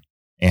down.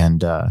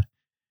 And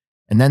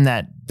then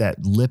that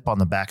lip on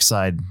the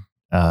backside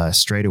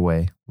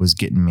straightaway was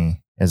getting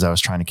me as I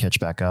was trying to catch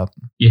back up.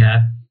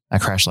 Yeah. I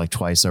crashed like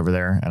twice over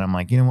there, and I'm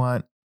like, you know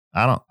what?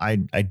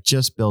 I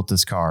just built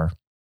this car.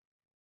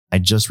 I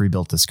just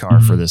rebuilt this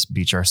car for this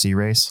Beach RC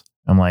race.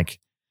 I'm like,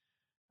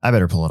 I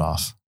better pull it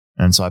off.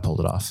 And so I pulled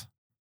it off.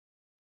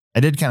 I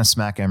did kind of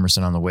smack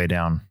Emerson on the way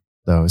down,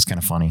 though. It's kind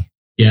of funny.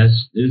 Yeah,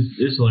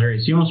 it's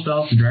hilarious. He almost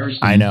fell off the driver's seat.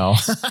 I know.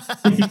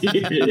 He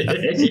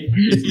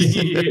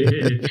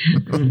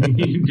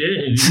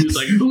did. He was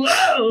like,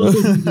 whoa!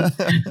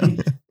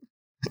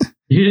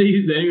 Then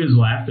he was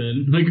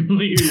laughing. Like, when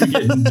he was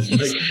getting,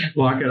 like,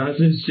 walking off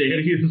the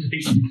stand, he was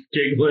like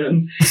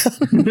giggling.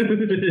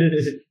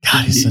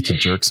 God, he's such a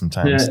jerk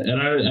sometimes. Yeah,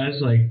 and I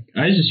was like,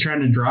 I was just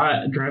trying to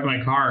drive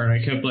my car, and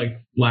I kept like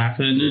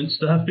laughing and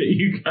stuff at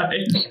you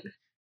guys.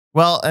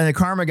 Well, and the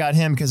karma got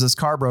him because his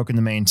car broke in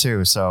the main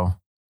too, so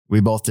we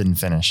both didn't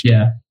finish.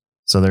 Yeah.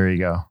 So there you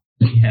go.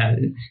 Yeah,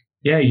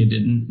 you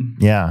didn't.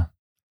 Yeah.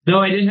 Though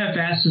I did have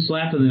fastest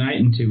lap of the night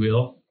in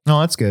 2-wheel. Oh,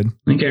 that's good. I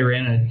think I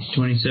ran a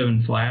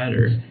 27 flat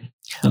or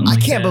something. I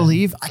can't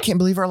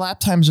believe our lap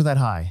times are that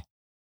high.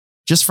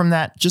 Just from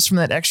that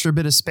extra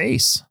bit of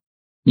space.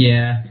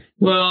 Yeah.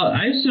 Well,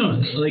 I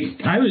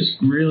was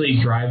really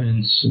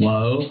driving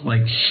slow,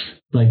 like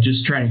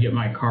just trying to get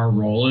my car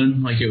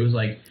rolling. Like it was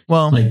like,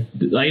 well, like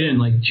I didn't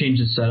like change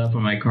the setup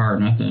on my car or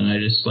nothing. I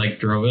just like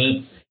drove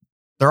it.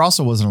 There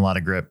also wasn't a lot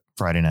of grip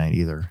Friday night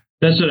either.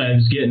 That's what I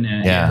was getting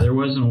at. Yeah, there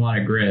wasn't a lot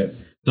of grip.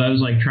 So I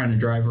was like trying to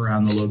drive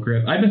around the low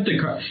grip. I bet the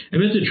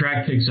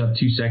track picks up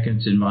 2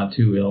 seconds in mod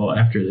 2-wheel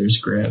after there's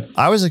grip.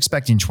 I was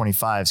expecting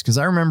 25s because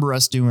I remember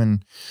us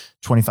doing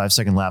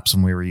 25-second laps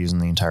when we were using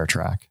the entire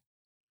track.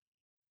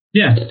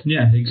 Yeah,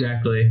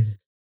 exactly.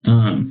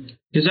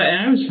 Because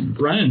I was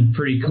running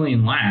pretty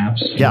clean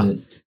laps. Yeah.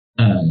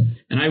 And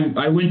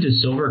I went to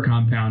Silver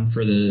Compound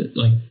for the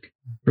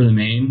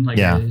main. Like,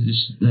 yeah. I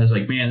was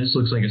like, man, this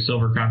looks like a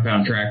Silver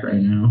Compound track right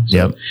now. So,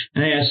 yep.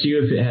 And I asked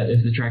you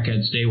if the track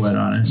had Stay Wet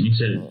on it, and you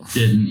said it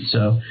didn't.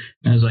 So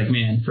I was like,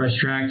 man, fresh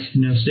track,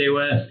 no Stay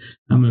Wet.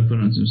 I'm gonna put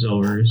on some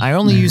silvers. I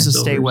only use the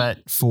Stay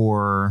Wet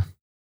for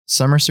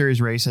Summer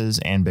Series races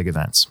and big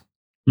events.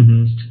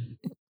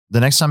 Mm-hmm. The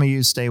next time I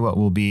use Stay Wet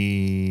will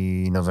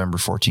be November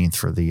 14th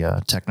for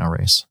the Techno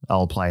race.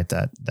 I'll apply it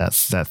that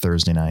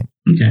Thursday night.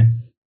 Okay.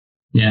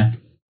 Yeah.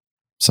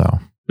 So.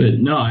 But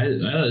no, I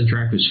thought the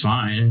track was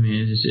fine. I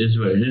mean, it just is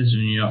what it is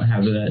when you don't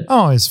have that.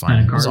 Oh, it's fine.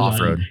 Kind of it's off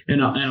road.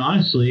 And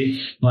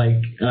honestly,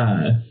 like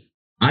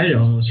I'd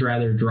almost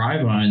rather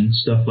drive on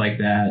stuff like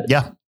that.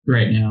 Yeah.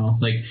 Right now,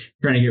 like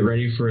trying to get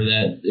ready for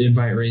that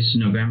invite race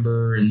in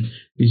November and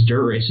these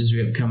dirt races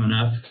we have coming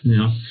up.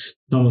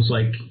 It's almost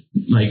like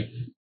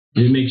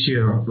it makes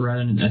you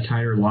run a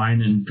tighter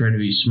line and try to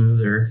be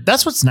smoother.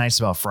 That's what's nice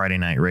about Friday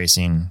night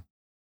racing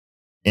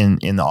in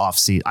the off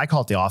season. I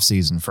call it the off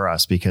season for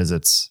us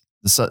because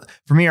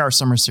for me, our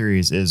summer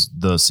series is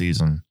the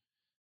season.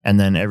 And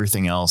then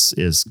everything else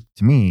is,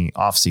 to me,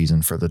 off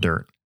season for the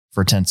dirt,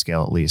 for 10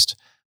 scale at least.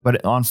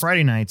 But on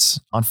Friday nights,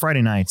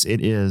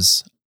 it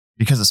is,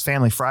 because it's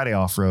Family Friday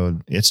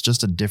off-road, it's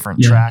just a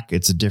different track.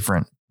 It's a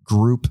different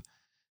group.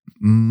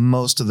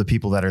 Most of the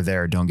people that are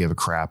there don't give a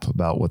crap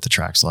about what the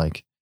track's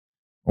like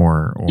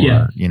or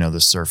the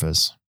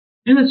surface.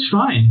 And that's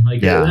fine.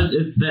 Like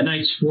that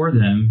night's for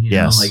them.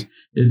 Yes. Like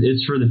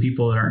it's for the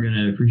people that aren't going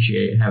to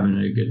appreciate having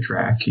a good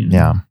track,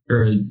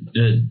 or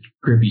a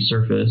grippy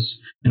surface.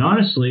 And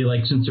honestly,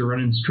 like since they're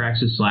running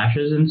tracks with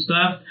slashes and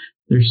stuff,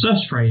 their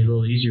stuff's probably a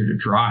little easier to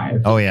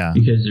drive. Oh yeah,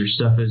 because their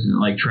stuff isn't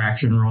like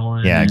traction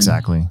rolling. Yeah,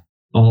 exactly.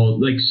 All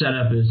like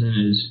setup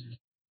isn't as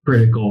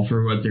critical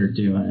for what they're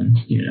doing.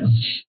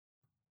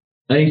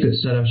 I think that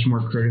setup's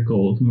more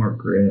critical with more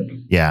grip.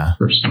 Yeah,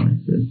 personally,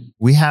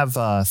 we have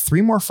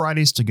 3 more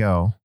Fridays to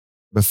go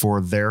before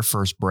their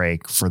first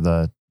break for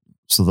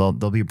so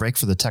there'll be a break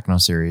for the Techno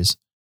series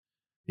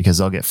because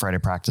they'll get Friday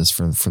practice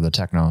for the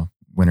Techno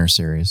Winter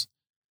Series.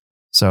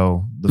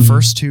 So the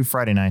first 2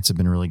 Friday nights have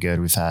been really good.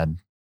 We've had,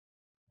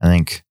 I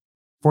think,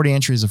 40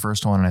 entries the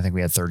first one, and I think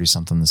we had 30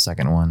 something the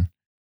second one.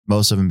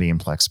 Most of them being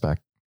Plex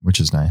Spec, which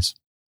is nice.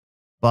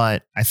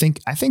 But I think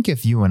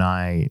if you and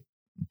I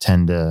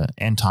tend to,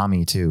 and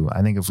Tommy too,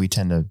 I think if we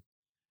tend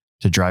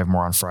to drive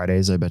more on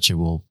Fridays, I bet you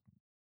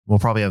we'll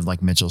probably have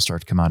like Mitchell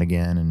start to come out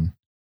again,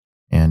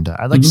 and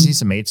I'd like to see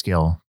some 8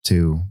 scale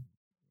too.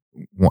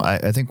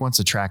 I think once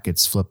the track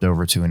gets flipped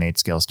over to an 8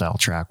 scale style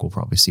track, we'll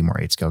probably see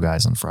more 8 scale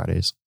guys on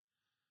Fridays.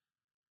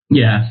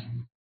 Yeah.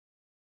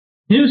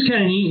 It was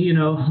kind of neat,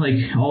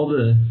 like all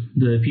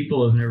the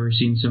people have never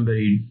seen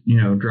somebody,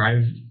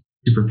 drive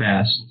super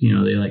fast. They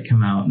like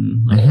come out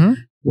and like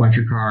watch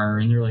your car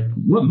and they're like,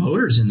 what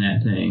motor's in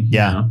that thing?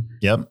 Yeah.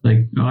 Yep.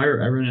 Like, I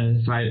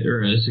run a 5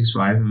 or a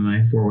 6.5 in my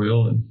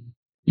 4-wheel, and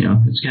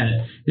it's kind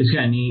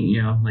of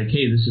neat, like,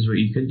 hey, this is what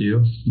you could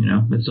do.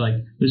 It's like,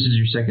 this is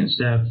your second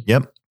step.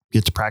 Yep.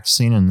 Get to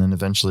practicing and then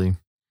eventually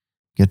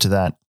get to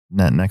that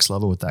next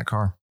level with that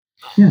car.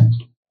 Yeah.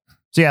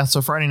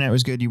 So Friday night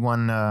was good. You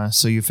won,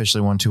 so you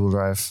officially won 2-wheel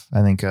drive.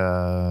 I think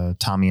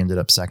Tommy ended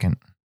up second.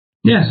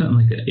 Yeah, something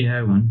like that. Yeah,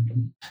 I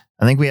won.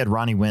 I think we had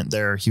Ronnie Went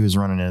there. He was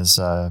running his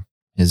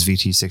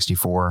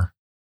VT64.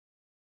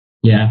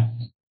 Yeah.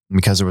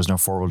 Because there was no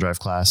 4-wheel drive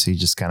class, he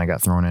just kind of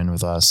got thrown in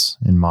with us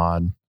in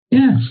mod.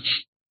 Yeah.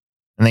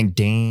 I think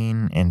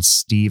Dane and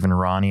Steve and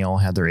Ronnie all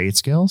had their 8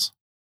 scales.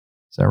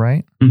 Is that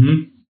right?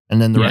 Mm-hmm.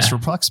 And then the rest were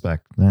Plex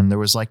Spec. Then there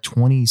was like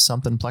 20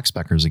 something Plex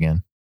Speckers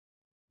again.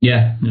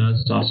 Yeah, no,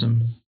 that's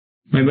awesome.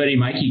 My buddy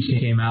Mikey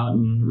came out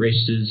and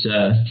raced his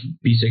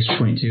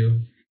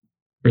B6.2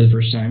 for the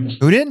first time.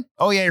 Who did?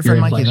 Oh yeah, your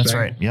friend Mikey. That's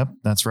right. Yep,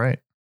 that's right.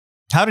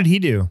 How did he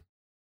do?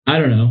 I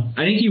don't know.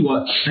 I think he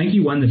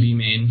won the B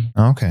main.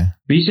 Okay.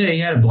 But he said he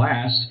had a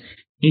blast.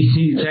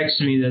 He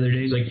texted me the other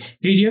day. He's like,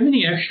 "Hey, do you have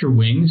any extra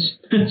wings?"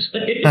 I was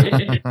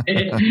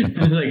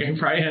like, "I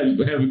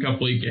probably have a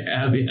couple you can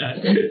have."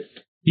 Yeah.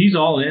 He's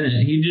all in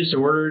it. He just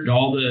ordered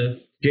all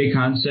the J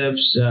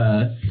Concepts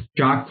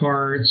shock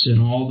parts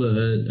and all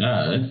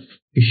the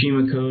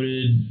Kashima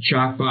coated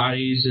shock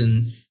bodies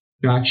and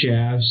shock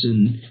shafts,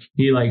 and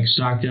he like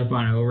stocked up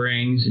on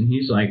O-rings, and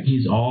he's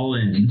all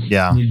in.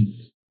 Yeah.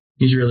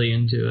 He's really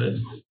into it,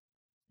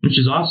 which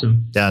is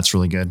awesome. Yeah, it's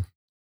really good.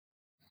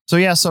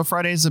 So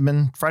Fridays have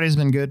been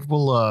good.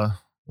 We'll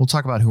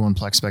talk about who won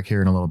Plex Spec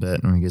here in a little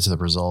bit when we get to the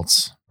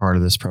results part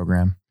of this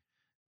program.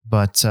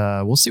 But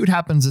we'll see what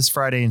happens this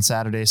Friday and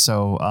Saturday.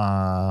 So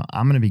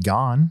I'm going to be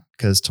gone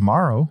because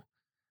tomorrow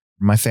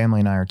my family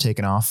and I are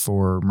taking off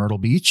for Myrtle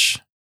Beach.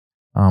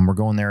 We're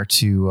going there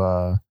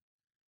to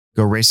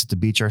go race at the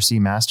Beach RC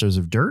Masters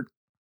of Dirt,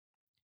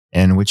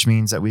 and which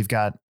means that we've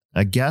got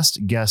a guest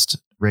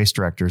race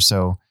director.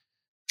 So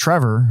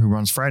Trevor, who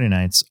runs Friday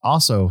nights,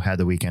 also had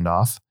the weekend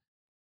off.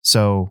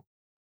 So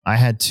I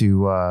had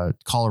to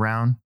call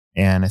around,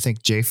 and I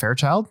think Jay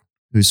Fairchild,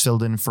 who's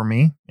filled in for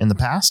me in the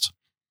past,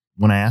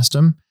 when I asked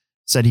him,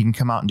 said he can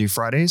come out and do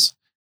Fridays.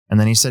 And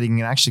then he said he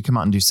can actually come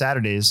out and do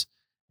Saturdays.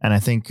 And I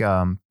think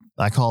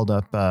I called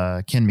up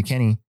Ken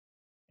McKinney,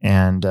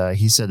 and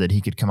he said that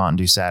he could come out and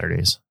do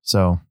Saturdays.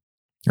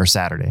 Or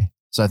Saturday.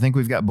 So I think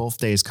we've got both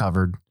days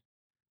covered.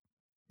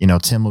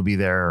 Tim will be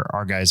there.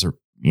 Our guys are,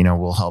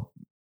 will help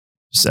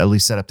at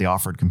least set up the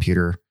off-road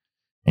computer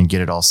and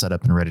get it all set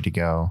up and ready to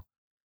go.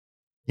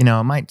 It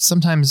might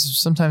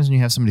sometimes when you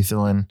have somebody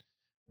fill in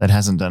that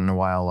hasn't done in a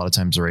while, a lot of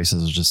times the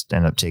races will just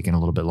end up taking a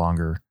little bit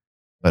longer.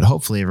 But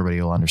hopefully everybody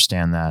will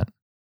understand that.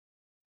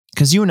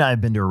 Because you and I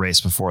have been to a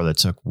race before that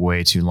took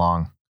way too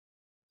long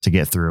to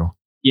get through.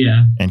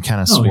 Yeah. And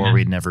kind of swore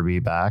we'd never be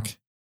back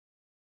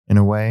in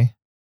a way.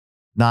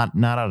 Not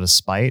out of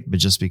spite, but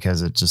just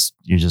because it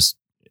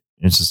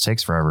It just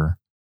takes forever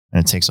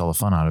and it takes all the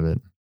fun out of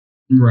it.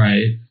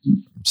 Right.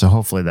 So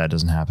hopefully that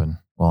doesn't happen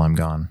while I'm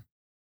gone.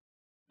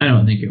 I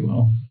don't think it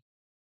will.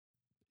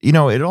 You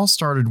know, it all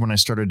started when I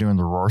started doing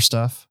the Roar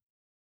stuff,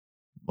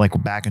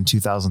 like back in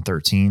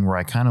 2013, where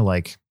I kind of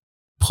like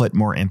put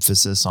more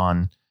emphasis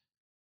on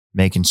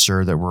making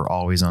sure that we're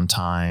always on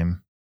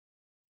time,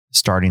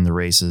 starting the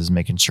races,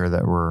 making sure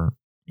that we're,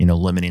 you know,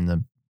 limiting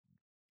the,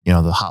 you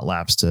know, the hot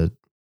laps to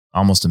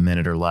almost a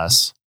minute or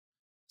less.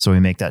 So we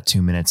make that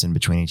 2 minutes in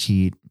between each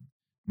heat,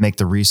 make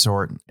the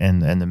resort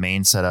and the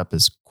main setup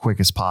as quick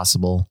as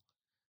possible,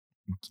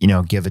 you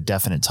know, give a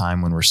definite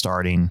time when we're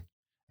starting.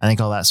 I think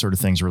all that sort of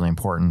thing is really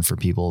important for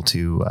people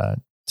to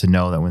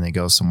know that when they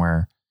go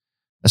somewhere,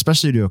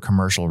 especially to a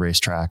commercial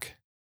racetrack,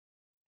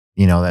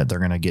 you know, that they're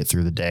going to get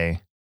through the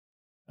day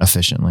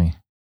efficiently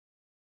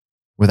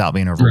without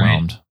being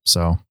overwhelmed. Right.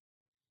 So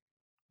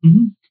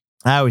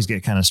I always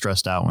get kind of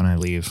stressed out when I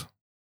leave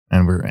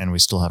and we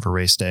still have a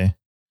race day.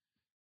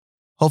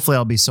 Hopefully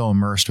I'll be so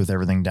immersed with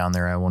everything down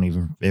there. It won't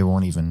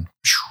even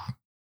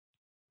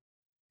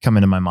come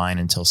into my mind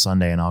until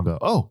Sunday, and I'll go,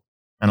 oh,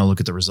 and I'll look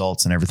at the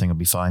results and everything will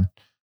be fine.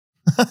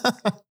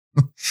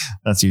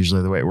 That's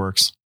usually the way it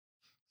works.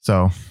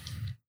 So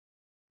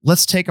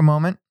let's take a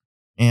moment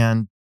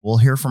and we'll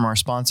hear from our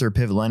sponsor,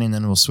 Pivot Lending,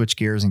 then we'll switch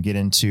gears and get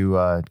into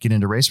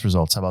race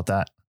results. How about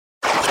that?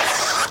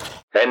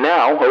 And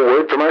now a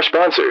word from our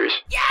sponsors.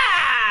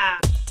 Yeah!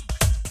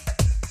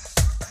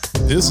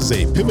 This is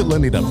a Pivot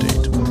Lending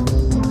update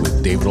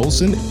with David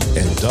Olson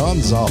and Don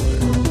Zoller.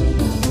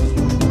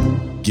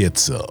 Get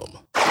some.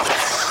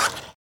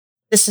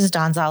 This is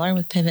Don Zoller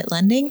with Pivot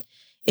Lending.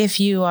 If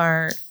you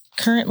are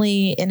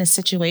currently in a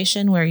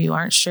situation where you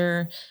aren't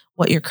sure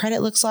what your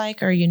credit looks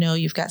like, or you know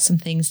you've got some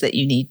things that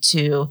you need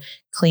to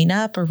clean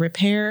up or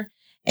repair,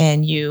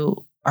 and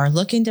you are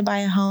looking to buy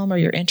a home or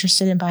you're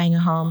interested in buying a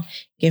home,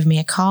 give me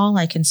a call.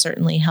 I can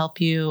certainly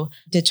help you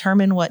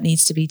determine what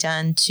needs to be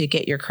done to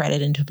get your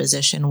credit into a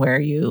position where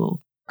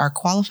you are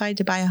qualified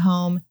to buy a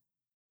home.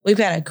 We've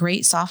got a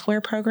great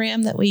software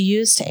program that we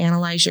use to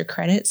analyze your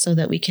credit so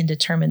that we can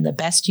determine the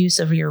best use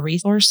of your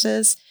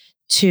resources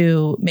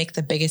to make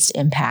the biggest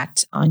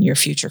impact on your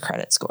future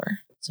credit score.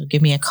 So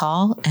give me a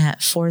call at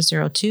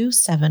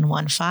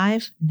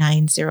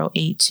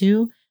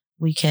 402-715-9082.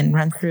 We can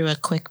run through a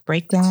quick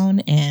breakdown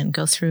and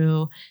go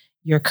through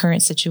your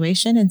current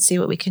situation and see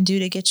what we can do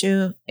to get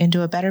you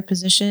into a better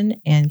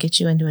position and get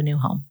you into a new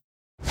home.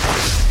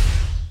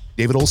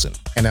 David Olson,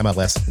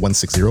 NMLS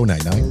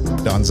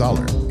 16099. Don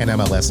Zoller,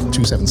 NMLS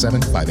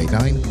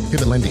 277589.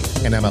 Pivot Lending,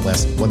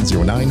 NMLS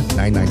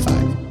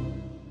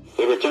 109995.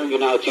 We return you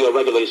now to your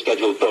regularly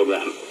scheduled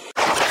program.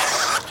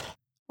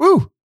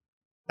 Woo!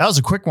 That was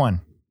a quick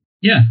one.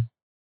 Yeah.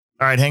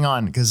 All right, hang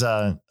on, because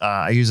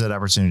I use that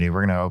opportunity.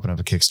 We're going to open up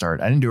a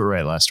Kickstart. I didn't do it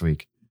right last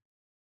week.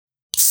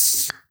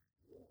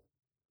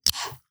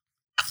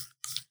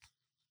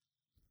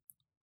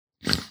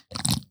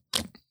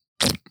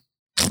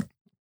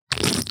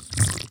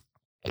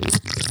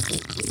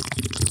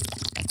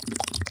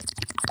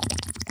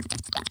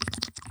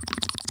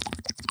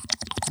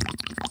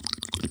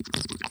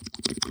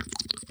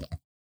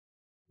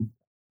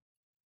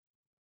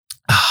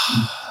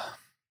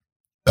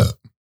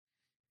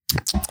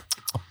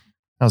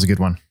 That was a good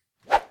one.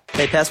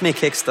 Hey, pass me a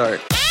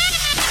Kickstart.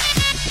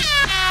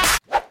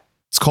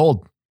 It's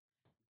cold.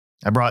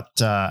 I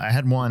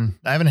had one.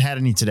 I haven't had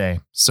any today,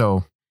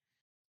 so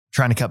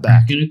trying to cut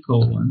back. Get a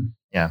cold one.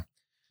 Yeah.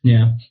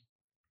 Yeah.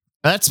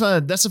 That's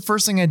the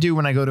first thing I do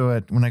when I go to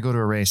a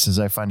race is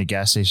I find a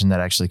gas station that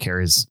actually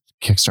carries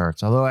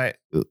Kickstarts. Although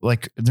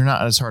they're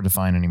not as hard to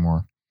find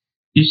anymore.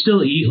 You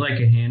still eat like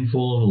a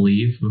handful of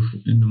Aleve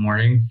in the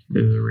morning for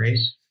the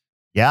race?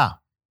 Yeah.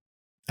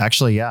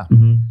 Actually, yeah.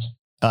 Mm-hmm.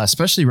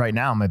 Especially right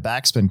now, my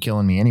back's been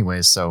killing me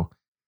anyways. So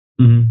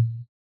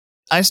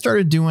I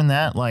started doing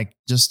that, like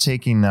just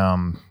taking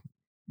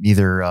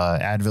either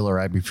Advil or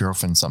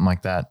ibuprofen, something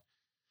like that,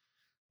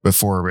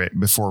 before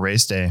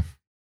race day,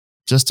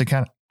 just to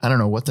kind of, I don't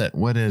know what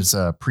is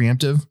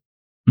preemptive,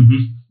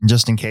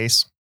 just in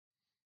case.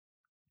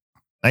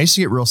 I used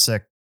to get real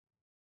sick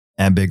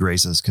at big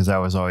races because I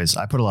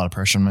put a lot of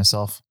pressure on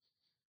myself.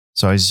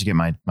 So I used to get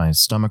my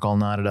stomach all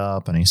knotted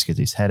up, and I used to get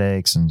these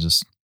headaches and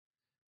just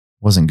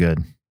wasn't good.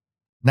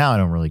 Now I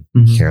don't really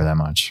care that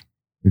much.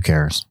 Who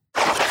cares?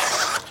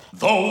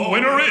 The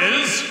winner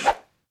is...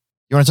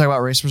 You want to talk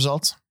about race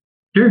results?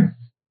 Sure.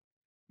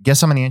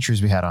 Guess how many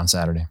entries we had on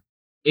Saturday?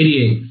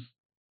 88.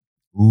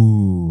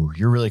 Ooh,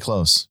 you're really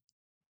close.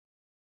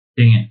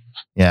 Dang it.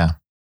 Yeah.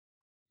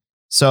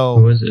 So...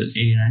 What was it,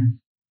 89?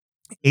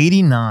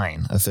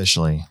 89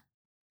 officially.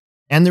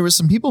 And there was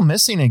some people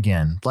missing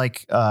again.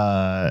 Like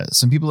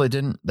some people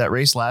that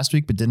raced last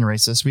week but didn't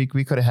race this week.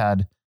 We could have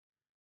had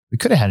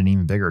an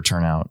even bigger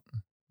turnout,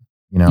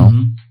 you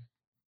know.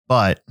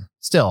 But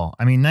still,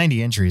 I mean,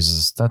 90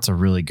 entries that's a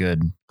really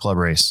good club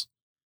race,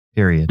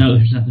 period. No,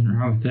 there's nothing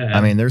wrong with that.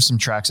 I mean, there's some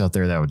tracks out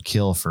there that would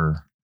kill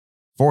for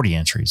 40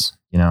 entries,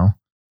 you know.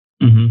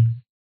 And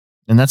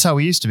that's how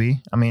we used to be.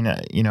 I mean,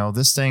 you know,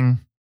 this thing,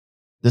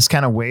 this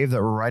kind of wave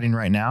that we're riding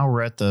right now,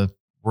 we're at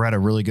a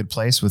really good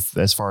place with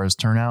as far as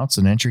turnouts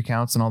and entry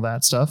counts and all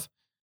that stuff.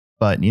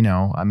 But, you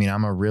know, I mean,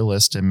 I'm a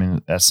realist. I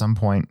mean, at some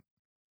point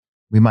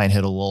we might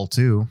hit a lull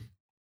too.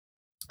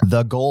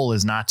 The goal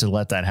is not to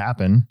let that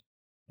happen,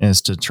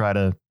 is to try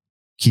to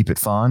keep it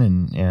fun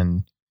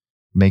and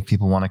make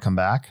people want to come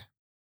back.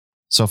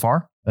 So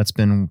far, that's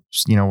been,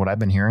 you know, what I've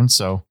been hearing.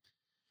 So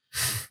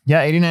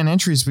yeah, 89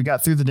 entries. We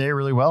got through the day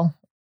really well.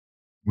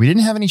 We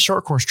didn't have any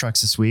short course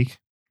trucks this week,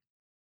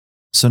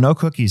 so no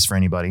cookies for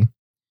anybody.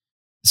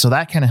 So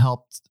that kind of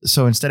helped.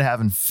 So instead of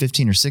having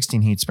 15 or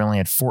 16 heats, we only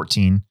had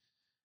 14.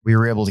 We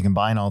were able to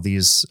combine all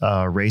these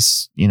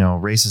races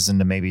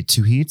into maybe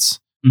 2 heats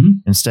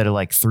instead of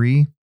like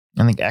 3.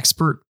 I think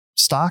expert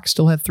stock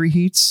still had 3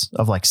 heats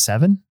of like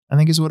 7, I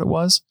think is what it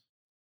was.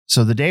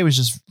 So the day was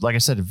just, like I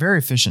said, a very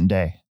efficient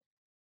day.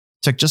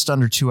 Took just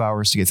under 2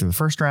 hours to get through the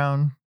first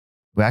round.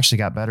 We actually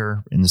got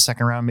better in the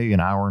second round, maybe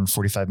an hour and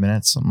 45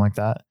 minutes, something like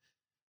that.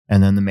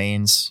 And then the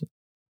mains,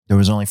 there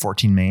was only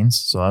 14 mains.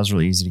 So that was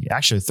really easy to get.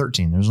 Actually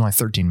 13. There was only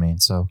 13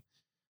 mains. So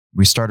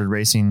we started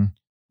racing,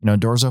 you know,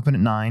 doors open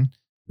at 9.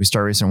 We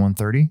started racing at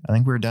 1:30. I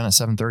think we were done at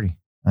 7:30.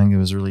 I think it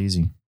was really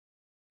easy.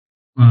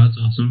 Oh, that's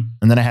awesome.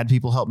 And then I had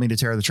people help me to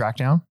tear the track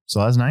down. So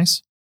that was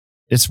nice.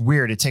 It's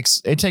weird. It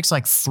takes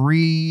like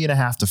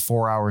 3.5 to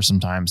 4 hours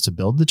sometimes to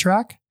build the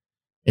track.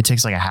 It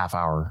takes like a half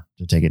hour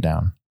to take it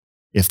down,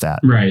 if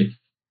that. Right.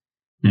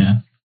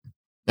 Yeah.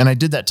 And I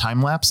did that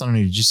time lapse. I don't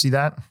know. Did you see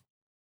that?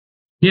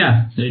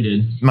 Yeah, they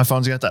did. My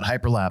phone's got that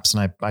hyperlapse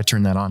and I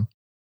turned that on.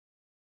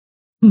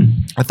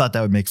 I thought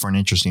that would make for an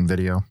interesting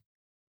video.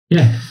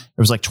 Yeah. It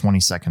was like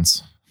 20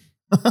 seconds.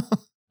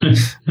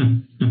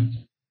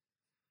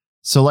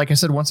 So like I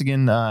said, once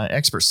again,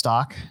 expert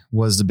stock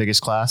was the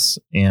biggest class.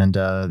 And,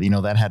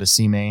 that had a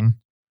C main.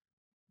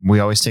 We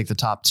always take the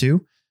top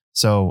 2.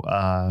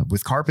 So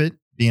with carpet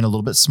being a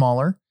little bit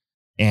smaller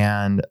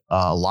and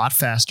a lot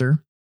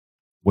faster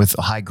with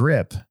a high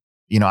grip,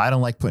 I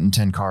don't like putting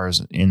 10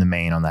 cars in the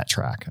main on that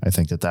track. I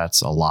think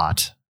that's a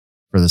lot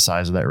for the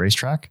size of that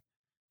racetrack.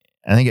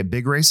 I think at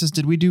big races,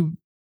 did we do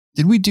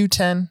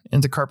 10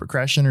 into carpet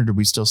crashing, or did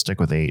we still stick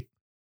with 8?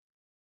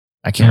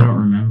 I don't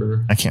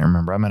remember. I can't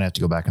remember. I might have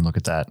to go back and look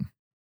at that.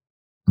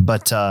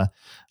 But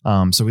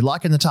so we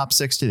lock in the top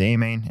 6 to the A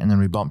main, and then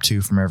we bump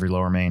 2 from every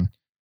lower main.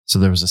 So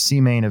there was a C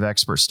main of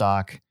expert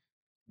stock.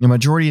 The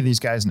majority of these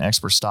guys in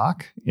expert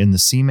stock in the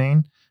C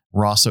main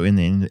were also in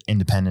the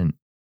independent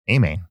A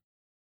main,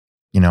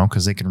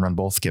 because they can run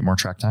both, get more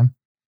track time.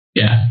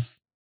 Yeah.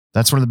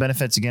 That's one of the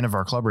benefits, again, of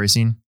our club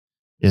racing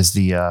is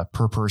the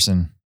per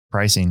person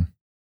pricing.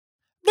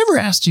 Never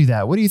asked you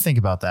that. What do you think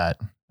about that?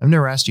 I've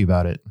never asked you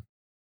about it.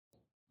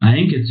 I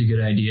think it's a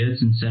good idea.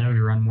 It's incentive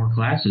to run more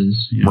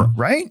classes.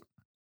 Right?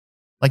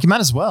 Like you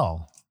might as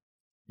well,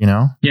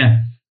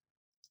 Yeah.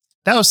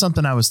 That was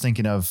something I was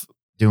thinking of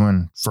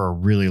doing for a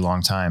really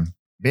long time.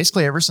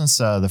 Basically, ever since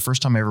the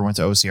first time I ever went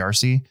to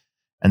OCRC,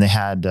 and they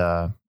had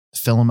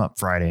Fill 'em Up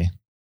Friday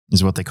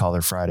is what they call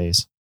their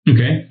Fridays.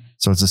 Okay.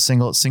 So it's a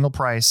single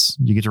price.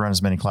 You get to run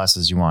as many classes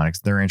as you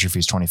want. Their entry fee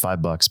is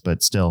 $25,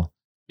 but still.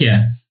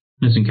 Yeah.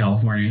 That's in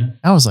California.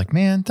 I was like,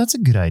 man, that's a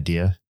good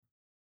idea.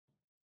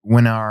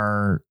 When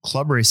our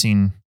club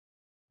racing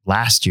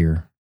last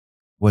year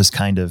was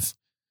kind of,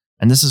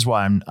 and this is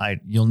why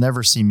you'll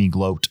never see me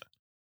gloat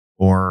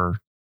or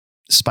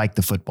spike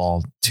the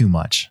football too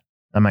much.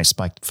 I might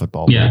spike the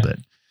football a little bit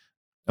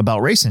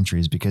about race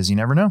entries, because you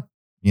never know.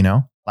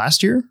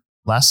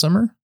 Last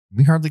summer,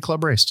 we hardly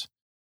club raced,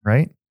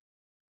 right?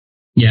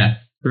 Yeah,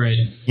 right.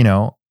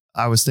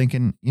 I was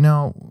thinking,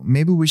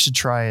 maybe we should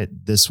try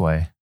it this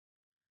way.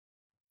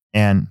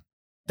 And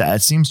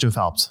that seems to have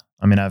helped.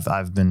 I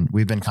mean,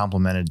 we've been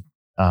complimented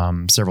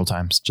several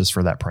times just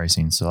for that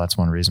pricing. So that's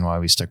one reason why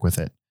we stick with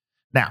it.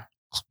 Now,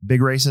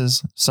 big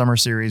races, summer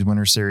series,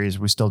 winter series,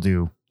 we still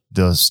do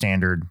the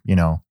standard,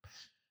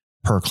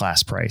 per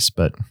class price.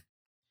 But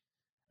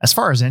as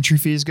far as entry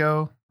fees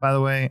go, by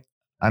the way,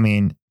 I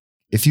mean,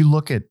 if you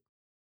look at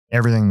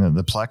everything that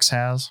the Plex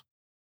has,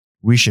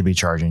 we should be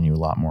charging you a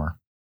lot more.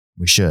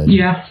 We should.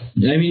 Yeah.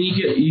 I mean,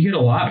 you get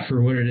a lot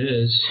for what it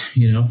is,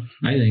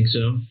 I think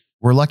so.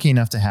 We're lucky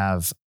enough to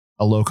have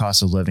a low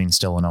cost of living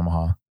still in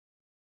Omaha.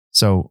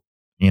 So,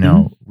 we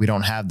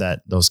don't have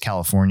those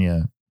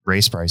California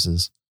race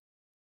prices,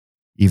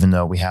 even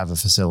though we have a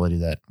facility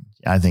that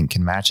I think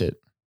can match it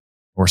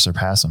or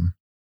surpass them.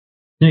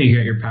 Yeah, you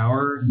got your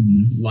power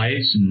and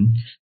lights and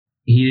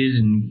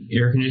heated and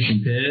air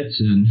conditioned pits.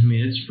 And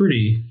it's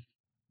pretty,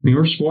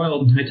 we're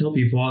spoiled. I tell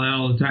people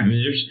all the time.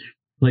 There's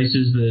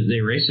places that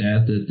they race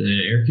at that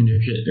the air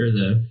condition or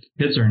the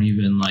pits aren't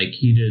even like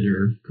heated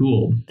or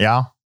cooled.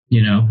 Yeah.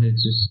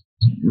 It's just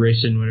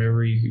racing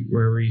wherever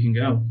you can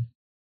go.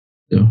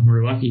 So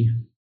we're lucky.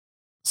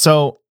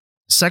 So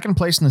second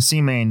place in the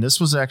C main. This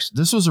was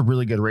a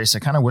really good race. I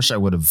kind of wish I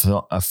would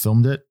have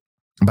filmed it,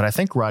 but I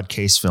think Rod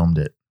Case filmed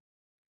it.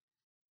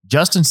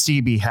 Justin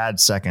Stebe had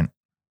second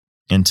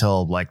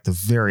until like the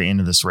very end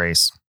of this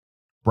race.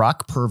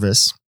 Brock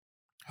Purvis,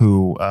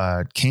 who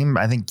came,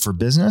 I think, for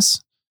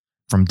business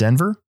from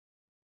Denver,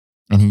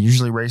 and he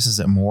usually races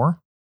at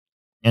Moore.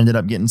 Ended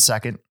up getting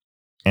second.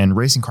 And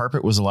Racing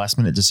Carpet was a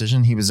last-minute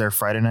decision. He was there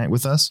Friday night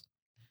with us.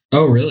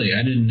 Oh, really?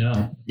 I didn't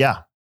know.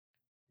 Yeah.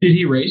 Did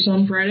he race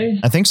on Friday?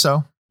 I think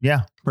so.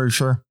 Yeah, pretty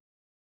sure.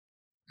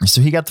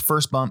 So he got the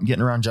first bump,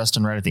 getting around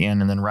Justin right at the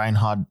end, and then Ryan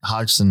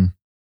Hodgson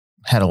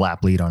had a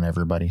lap lead on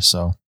everybody.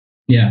 So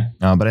yeah.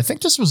 But I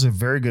think this was a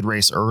very good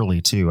race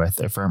early, too,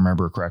 if I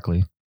remember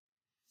correctly.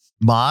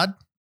 Mod,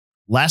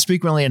 last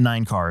week we only had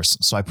 9 cars,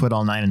 so I put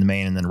all 9 in the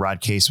main, and then Rod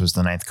Case was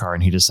the 9th car,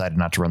 and he decided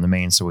not to run the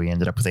main, so we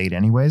ended up with 8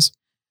 anyways.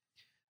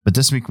 But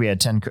this week we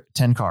had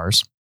 10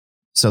 cars.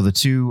 So the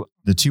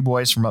two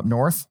boys from up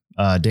north,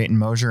 Dayton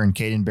Mosier and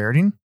Caden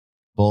Berding,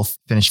 both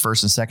finished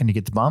first and second to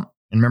get the bump.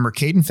 And remember,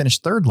 Caden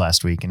finished third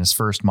last week in his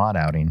first mod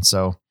outing.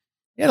 So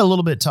he had a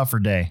little bit tougher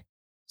day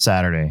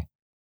Saturday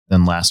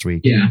than last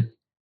week. Yeah.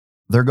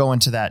 They're going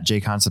to that J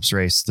Concepts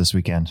race this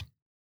weekend,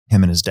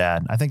 him and his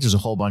dad. I think there's a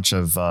whole bunch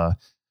of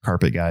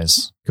carpet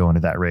guys going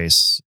to that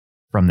race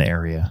from the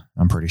area,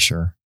 I'm pretty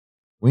sure.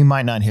 We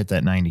might not hit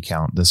that 90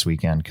 count this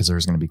weekend because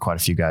there's going to be quite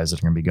a few guys that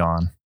are going to be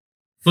gone.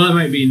 Well, that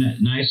might be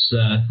nice,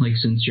 like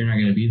since you're not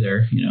going to be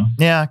there,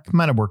 Yeah, it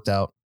might have worked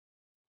out.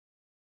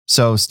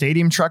 So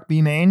Stadium Truck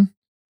B main,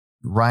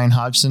 Ryan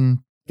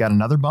Hodgson got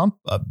another bump,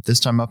 this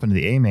time up into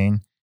the A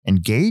main,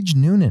 and Gage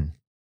Noonan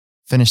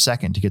finished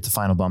second to get the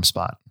final bump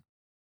spot.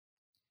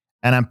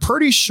 And I'm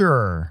pretty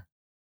sure,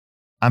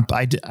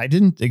 I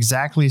didn't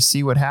exactly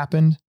see what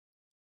happened,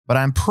 but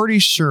I'm pretty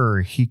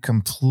sure he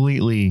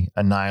completely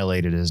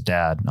annihilated his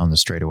dad on the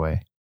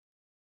straightaway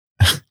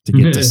to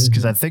get this,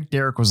 because I think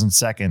Derek was in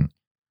second,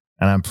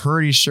 and I'm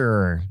pretty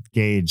sure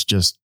Gage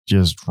just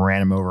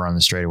ran him over on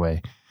the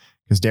straightaway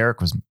because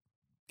Derek was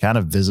kind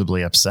of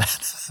visibly upset.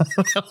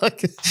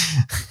 And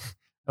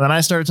then I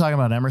started talking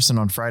about Emerson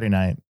on Friday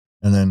night,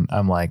 and then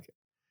I'm like,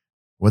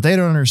 what they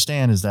don't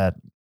understand is that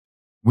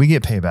we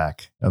get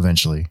payback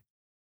eventually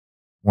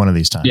one of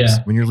these times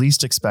when you're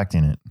least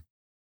expecting it.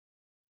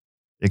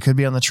 It could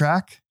be on the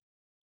track,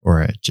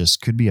 or it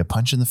just could be a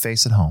punch in the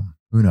face at home.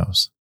 Who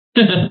knows?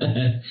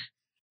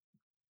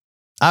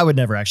 I would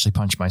never actually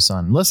punch my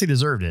son unless he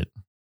deserved it,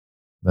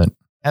 but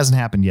hasn't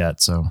happened yet.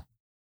 So,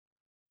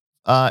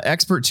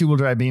 expert 2-wheel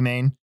drive B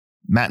main,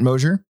 Matt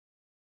Mosier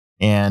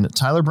and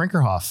Tyler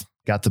Brinkerhoff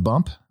got the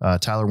bump.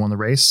 Tyler won the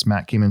race.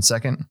 Matt came in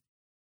second.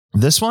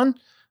 This one,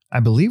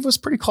 I believe, was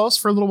pretty close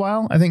for a little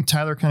while. I think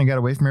Tyler kind of got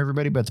away from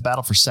everybody, but the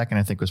battle for second,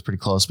 I think, was pretty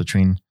close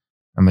between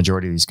a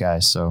majority of these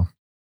guys. So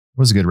it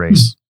was a good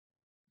race.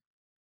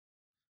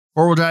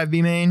 4-wheel drive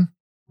B main,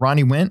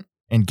 Ronnie Wint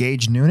and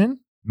Gage Noonan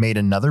made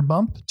another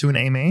bump to an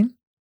A main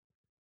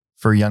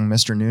for young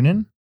Mr.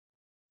 Noonan.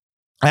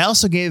 I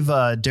also gave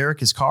Derek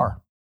his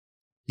car.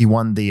 He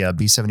won the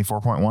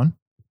B74.1.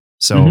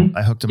 So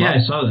I hooked him up.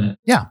 Yeah, I saw that.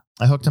 Yeah,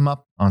 I hooked him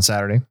up on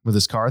Saturday with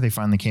his car. They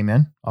finally came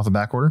in off a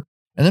back order.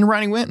 And then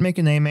Ronnie Wint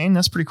making the A main.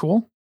 That's pretty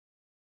cool.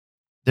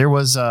 There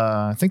was,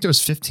 I think there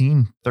was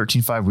 15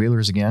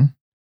 5-wheelers again.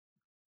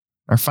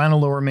 Our final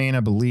lower main, I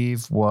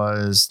believe,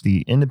 was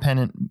the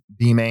independent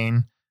B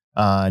main,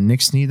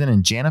 Nick Sneathen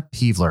and Jana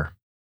Peevler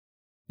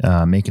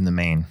making the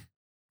main.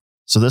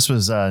 So this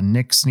was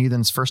Nick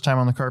Sneathen's first time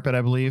on the carpet,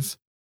 I believe,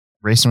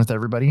 racing with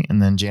everybody.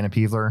 And then Jana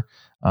Peevler,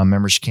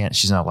 remember,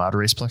 she's not allowed to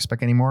race Plex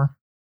Spec anymore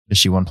because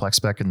she won Plex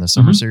Spec in the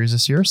Summer Series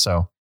this year.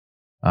 So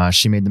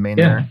she made the main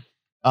there.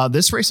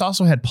 This race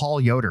also had Paul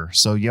Yoder.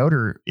 So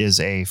Yoder is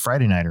a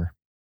Friday nighter,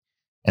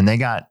 and they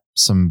got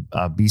some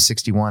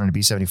B61 and a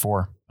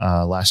B74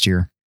 last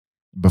year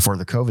before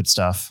the COVID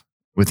stuff,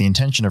 with the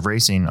intention of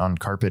racing on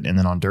carpet and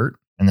then on dirt.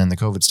 And then the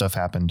COVID stuff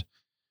happened.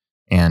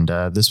 And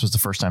this was the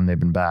first time they've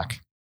been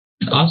back.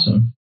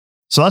 Awesome.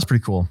 So that's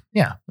pretty cool.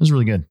 Yeah, it was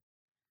really good.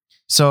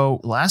 So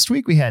last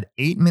week we had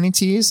 8 mini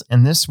Ts,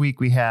 and this week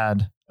we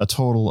had a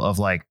total of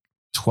like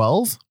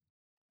 12.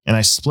 And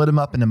I split them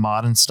up into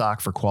mod and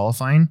stock for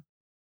qualifying.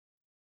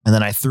 And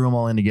then I threw them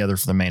all in together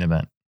for the main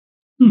event.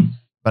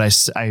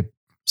 But I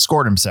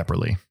scored them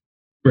separately.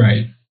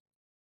 Right.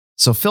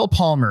 So Phil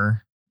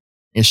Palmer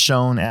is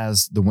shown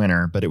as the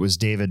winner, but it was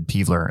David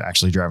Peevler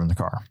actually driving the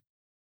car.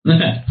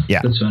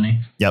 Yeah. That's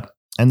funny. Yep.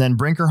 And then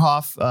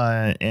Brinkerhoff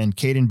and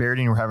Caden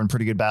Berding were having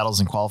pretty good battles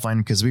in qualifying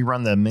because we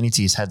run the mini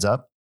T's heads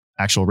up,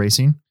 actual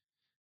racing.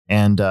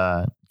 And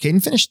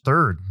Caden finished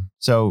third.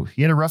 So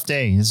he had a rough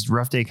day. His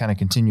rough day kind of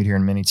continued here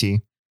in mini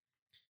T.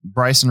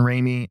 Bryson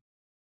Ramey,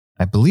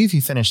 I believe he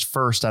finished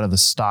first out of the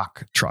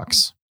stock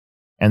trucks.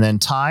 And then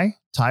Ty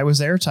was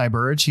there. Ty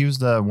Burridge. He was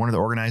one of the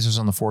organizers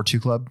on the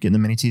 4-2 club getting the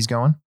mini T's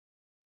going.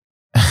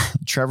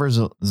 Trevor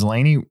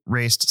Zelani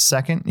raced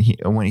second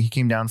when he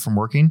came down from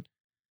working.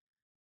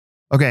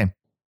 Okay.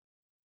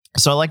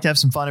 So I like to have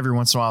some fun every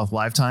once in a while with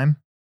live time.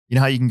 You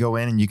know how you can go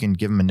in and you can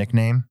give them a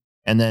nickname,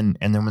 and then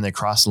when they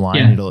cross the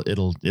line,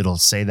 it'll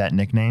say that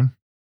nickname.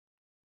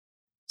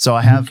 So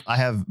I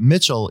have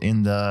Mitchell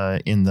in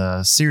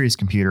the series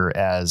computer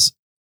as,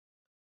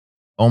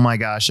 oh my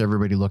gosh,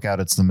 everybody look out,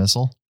 it's the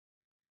missile.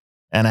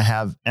 And I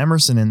have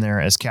Emerson in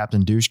there as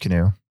Captain Douche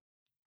Canoe.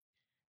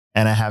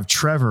 And I have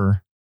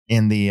Trevor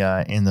in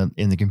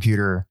the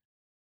computer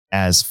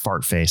as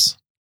Fart Face.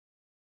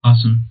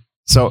 Awesome.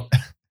 So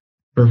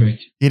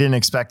Perfect. he didn't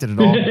expect it at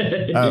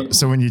all.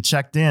 So when you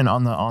checked in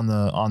on the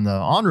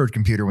on-road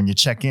computer, when you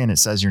check in, it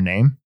says your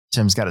name.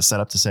 Tim's got it set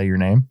up to say your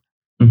name.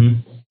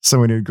 Mm-hmm. So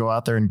when he would go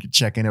out there and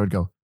check in, it would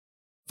go,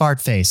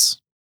 fart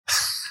face.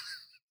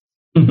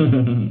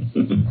 And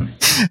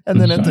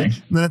then at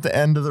the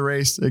end of the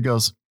race, it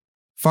goes,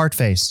 fart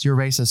face, your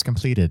race is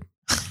completed.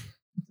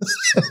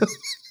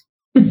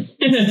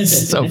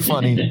 So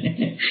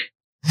funny.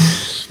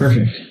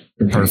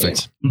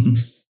 Perfect.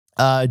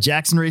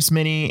 Jackson Race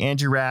Mini,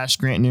 Andrew Rash,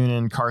 Grant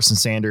Noonan, Carson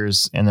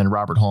Sanders, and then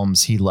Robert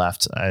Holmes. He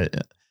left. I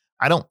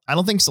don't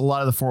think a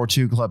lot of the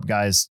 402 Club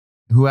guys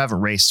who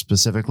haven't raced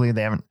specifically,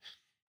 they haven't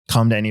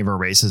come to any of our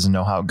races and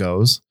know how it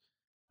goes.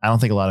 I don't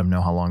think a lot of them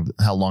know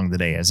how long the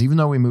day is. Even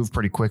though we move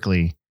pretty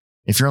quickly,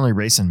 if you're only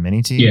racing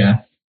mini T,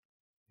 I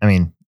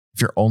mean,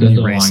 if you're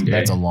only racing,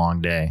 that's a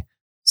long day.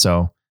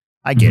 So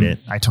I get it.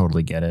 I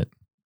totally get it.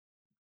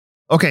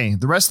 Okay,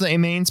 the rest of the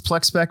A-Mains,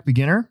 Plex Spec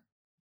Beginner.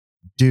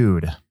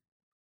 Dude.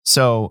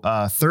 So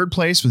third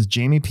place was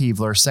Jamie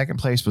Peevler. Second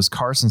place was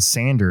Carson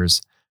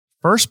Sanders.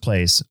 First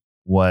place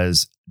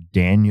was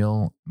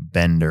Daniel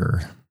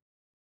Bender.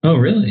 Oh,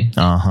 really?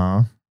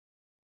 Uh-huh.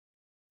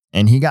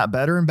 And he got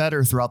better and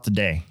better throughout the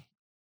day.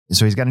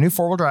 So he's got a new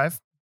four-wheel drive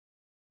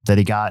that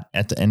he got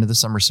at the end of the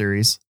summer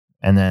series.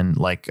 And then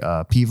like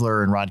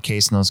Peevler and Rod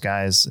Case and those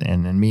guys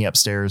and me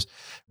upstairs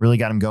really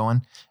got him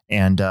going.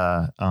 And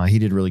he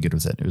did really good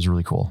with it. It was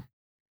really cool.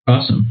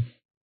 Awesome.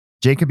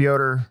 Jacob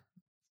Yoder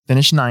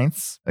finished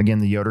 9th. Again,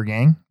 the Yoder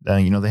gang.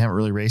 They haven't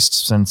really raced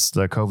since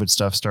the COVID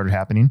stuff started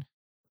happening.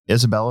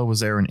 Isabella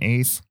was there in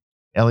 8th.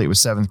 Elliott was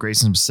 7th.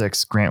 Grayson was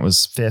 6th. Grant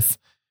was 5th.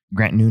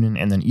 Grant Noonan.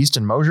 And then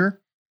Easton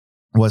Mosier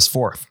was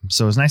 4th.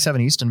 So it was nice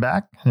having Easton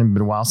back. It's been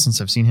a while since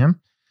I've seen him.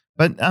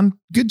 But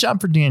good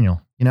job for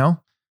Daniel. You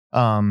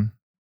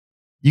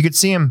could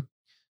see him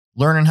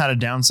learning how to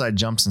downside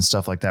jumps and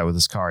stuff like that with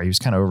his car. He was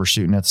kind of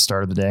overshooting at the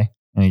start of the day,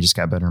 and he just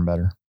got better and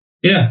better.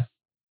 Yeah.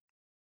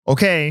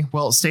 Okay,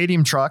 well,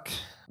 Stadium Truck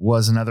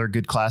was another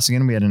good class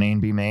again. We had an A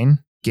and B main.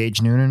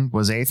 Gage Noonan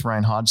was 8th.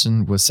 Ryan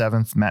Hodgson was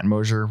 7th. Matt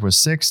Mosier was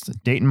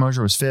 6th. Dayton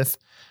Mosier was 5th.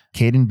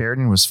 Caden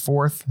Berding was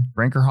 4th.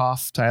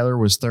 Brinkerhoff Tyler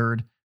was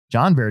 3rd.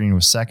 John Berding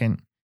was 2nd.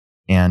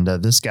 And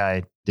this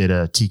guy did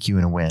a TQ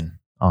and a win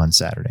on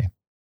Saturday.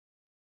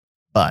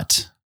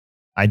 But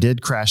I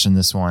did crash in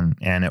this one,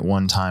 and at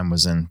one time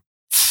was in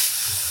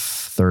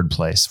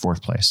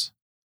 4th place.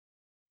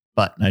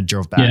 But I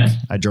drove back. Yeah.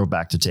 I drove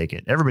back to take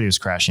it. Everybody was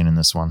crashing in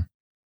this one.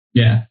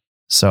 Yeah.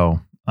 So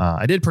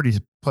I did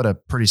put a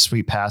pretty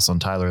sweet pass on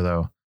Tyler,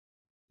 though,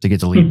 to get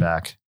the lead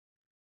back.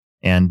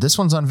 And this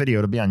one's on video.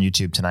 It'll be on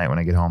YouTube tonight when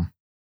I get home.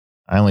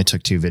 I only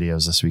took 2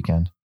 videos this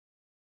weekend.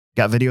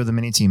 Got video of the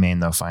Mini T main,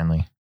 though,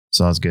 finally.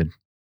 So that was good.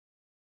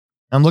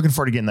 I'm looking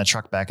forward to getting that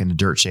truck back into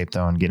dirt shape,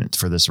 though, and getting it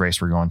for this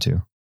race we're going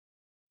to.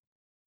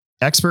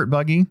 Expert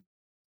Buggy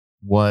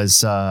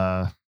was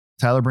Tyler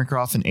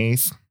Brinkerhoff in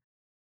 8th.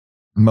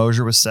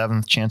 Mosier was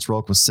 7th. Chance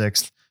Rolk was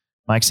 6th.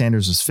 Mike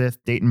Sanders was 5th.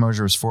 Dayton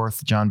Mosier was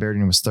 4th. John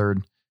Berding was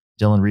 3rd.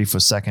 Dylan Reef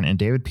was 2nd. And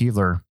David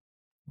Peevler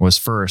was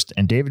 1st.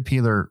 And David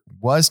Peevler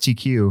was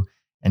TQ.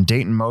 And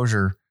Dayton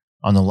Mosier,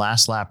 on the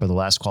last lap of the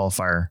last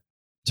qualifier,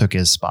 took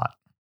his spot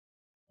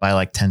by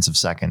like tenths of a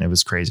second. It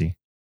was crazy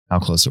how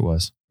close it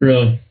was.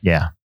 Really?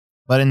 Yeah.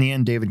 But in the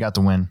end, David got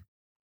the win.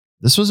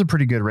 This was a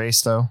pretty good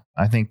race, though.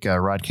 I think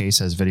Rod Case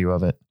has video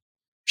of it.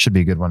 Should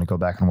be a good one to go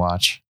back and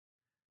watch.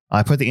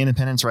 I put the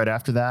independents right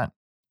after that.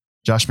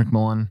 Josh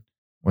McMullen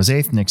was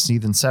 8th. Nick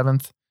Sneathen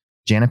 7th.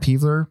 Jana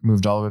Peevler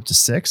moved all the way up to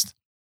 6th.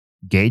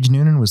 Gage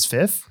Noonan was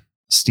 5th.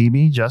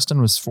 Stevie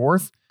Justin was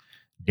 4th.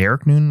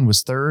 Derek Noonan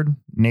was 3rd.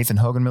 Nathan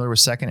Hoganmiller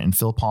was 2nd. And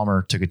Phil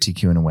Palmer took a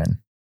TQ and a win.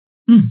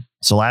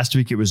 So last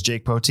week it was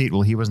Jake Poteet.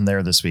 Well, he wasn't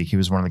there this week. He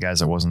was one of the guys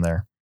that wasn't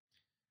there.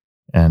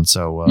 And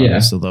so,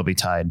 so they'll be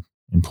tied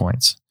in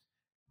points.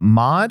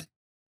 Mod,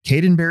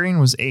 Caden Berding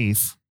was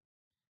 8th.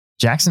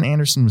 Jackson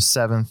Anderson was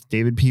 7th.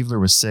 David Peevler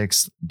was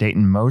 6th.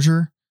 Dayton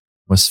Mosier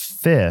was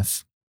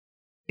 5th.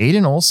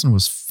 Aiden Olson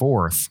was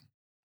 4th.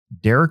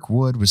 Derek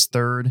Wood was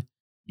 3rd.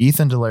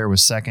 Ethan Delaire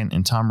was 2nd.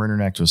 And Tom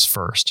Rindernecht was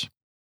 1st.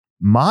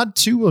 Mod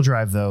 2-wheel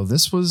drive, though,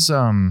 this was...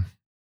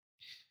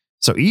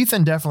 So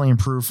Ethan definitely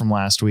improved from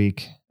last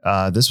week.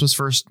 This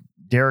was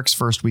Derek's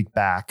first week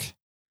back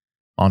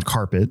on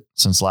carpet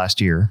since last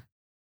year.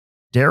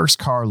 Derek's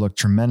car looked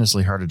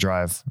tremendously hard to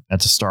drive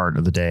at the start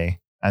of the day.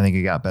 I think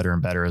it got better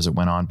and better as it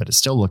went on, but it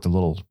still looked a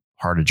little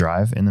hard to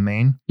drive in the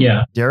main.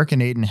 Yeah. Derek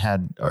and Aiden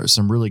had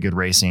some really good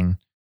racing,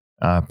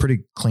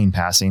 pretty clean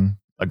passing,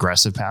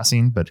 aggressive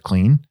passing, but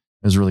clean.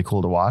 It was really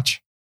cool to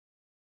watch.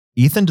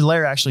 Ethan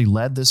Delaire actually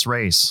led this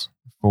race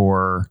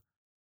for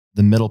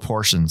the middle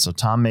portion. So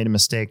Tom made a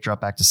mistake,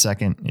 dropped back to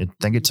 2nd. I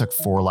think it took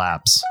 4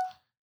 laps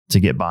to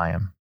get by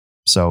him.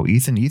 So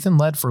Ethan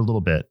led for a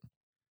little bit.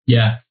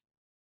 Yeah.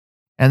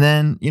 And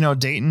then,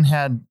 Dayton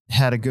had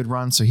a good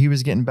run. So he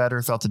was getting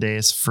better throughout the day.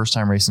 It's first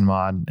time racing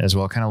mod as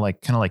well. Kind of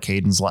like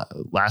Caden's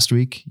last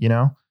week,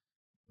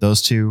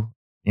 those two,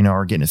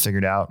 are getting it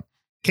figured out.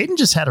 Caden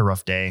just had a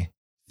rough day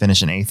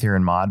finishing 8th here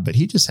in mod, but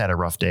he just had a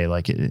rough day.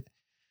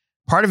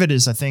 Part of it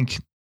is, I think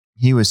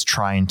he was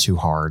trying too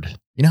hard.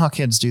 You know how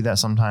kids do that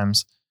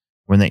sometimes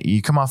when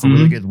you come off a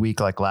really good week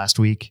like last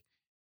week,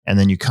 and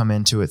then you come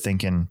into it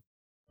thinking,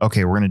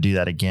 okay, we're going to do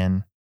that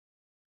again.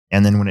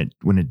 And then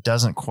when it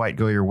doesn't quite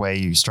go your way,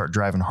 you start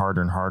driving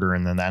harder and harder.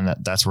 And then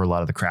that's where a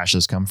lot of the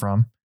crashes come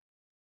from.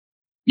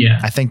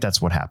 Yeah. I think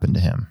that's what happened to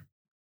him.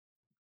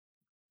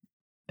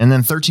 And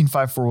then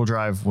 13.5 four-wheel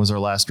drive was our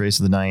last race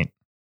of the night.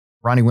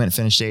 Ronnie Went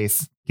finished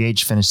 8th.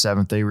 Gage finished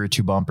 7th. They were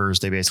 2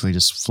 bumpers. They basically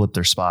just flipped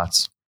their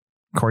spots.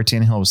 Corey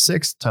Tannehill was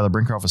 6th. Tyler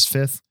Brincroft was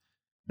 5th.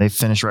 They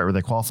finished right where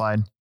they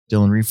qualified.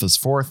 Dylan Reef was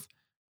 4th.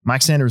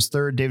 Mike Sanders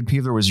was 3rd. David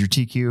Peevler was your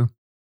TQ.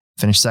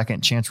 Finished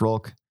 2nd. Chance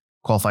Rolk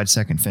qualified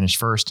 2nd, finished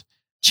 1st.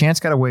 Chance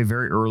got away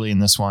very early in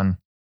this one.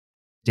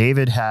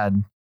 David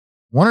had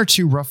 1 or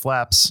 2 rough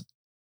laps.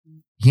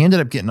 He ended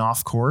up getting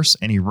off course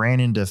and he ran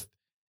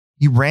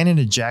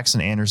into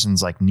Jackson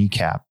Anderson's like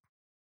kneecap.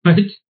 What?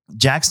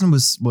 Jackson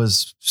was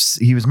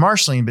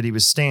marshaling, but he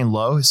was staying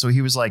low. So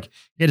he was like,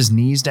 he had his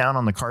knees down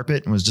on the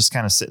carpet and was just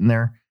kind of sitting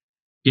there.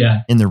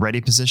 Yeah. In the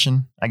ready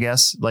position, I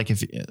guess. Like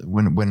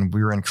when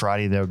we were in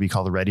karate, that would be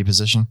called the ready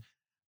position.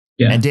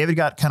 Yeah. And David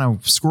got kind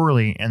of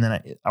squirrely. And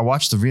then I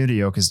watched the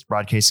video because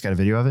Rod Case got a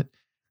video of it.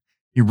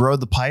 He rode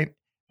the pipe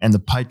and the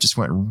pipe just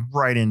went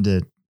right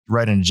into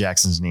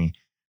Jackson's knee.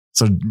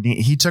 So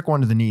he took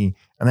one to the knee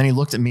and then he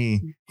looked at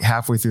me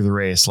halfway through the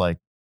race like,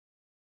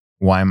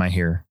 why am I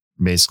here?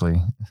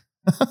 Basically.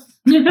 What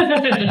am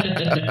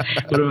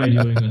I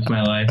doing with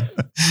my life?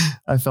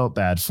 I felt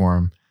bad for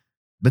him.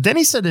 But then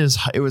he said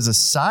it was a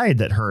side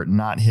that hurt,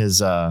 not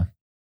his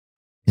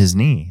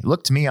knee. It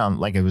looked to me on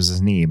like it was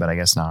his knee, but I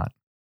guess not.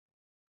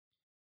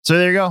 So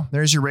there you go.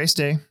 There's your race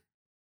day.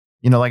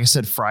 You know, like I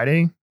said,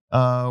 Friday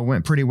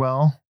went pretty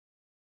well.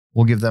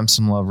 We'll give them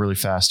some love really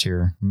fast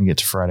here. Let me get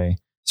to Friday.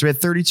 So we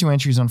had 32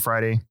 entries on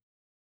Friday,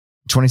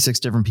 26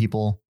 different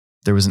people.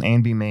 There was an A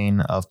and B main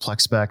of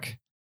Plexspec.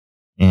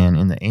 And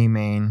in the A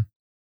main,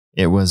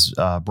 it was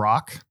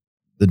Brock,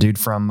 the dude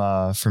from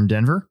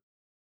Denver.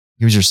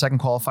 He was your second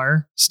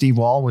qualifier. Steve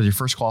Wall was your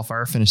first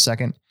qualifier, finished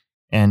 2nd.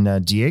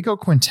 And Diego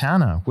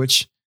Quintana,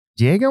 which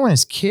Diego and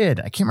his kid,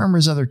 I can't remember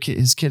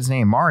his kid's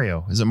name,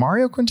 Mario. Is it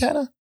Mario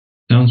Quintana?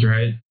 Sounds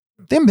right.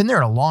 They haven't been there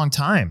in a long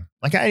time.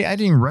 Like I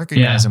didn't even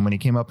recognize him when he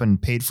came up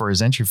and paid for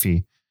his entry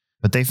fee.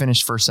 But they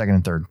finished 1st, 2nd,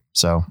 and 3rd.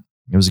 So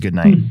it was a good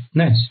night.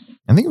 Nice.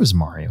 I think it was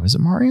Mario. Is it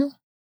Mario?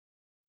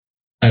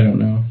 I don't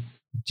know.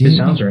 It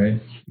sounds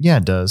right. Yeah,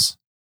 it does.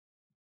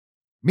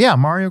 Yeah,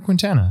 Mario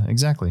Quintana.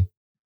 Exactly.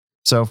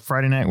 So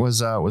Friday night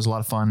was a lot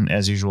of fun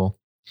as usual.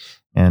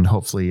 And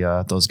hopefully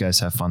those guys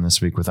have fun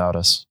this week without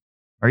us.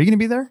 Are you going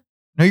to be there?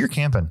 No, you're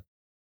camping.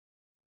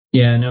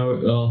 Yeah,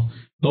 no.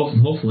 Well,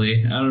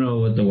 hopefully. I don't know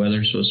what the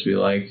weather's supposed to be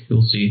like.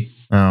 We'll see.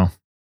 Oh,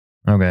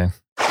 okay.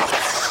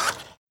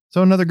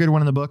 So another good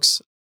one in the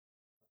books.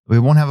 We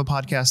won't have a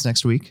podcast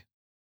next week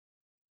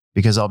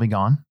because I'll be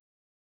gone.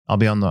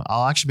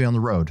 I'll actually be on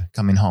the road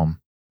coming home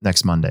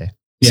next Monday.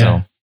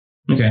 Yeah.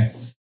 So, okay.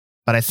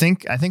 But I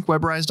think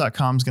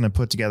Webrise.com is going to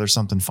put together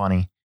something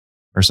funny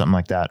or something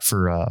like that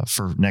for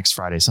next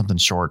Friday, something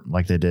short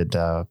like they did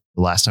the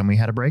last time we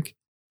had a break.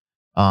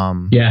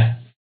 Yeah.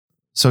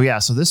 So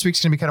this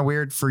week's going to be kind of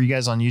weird for you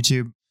guys on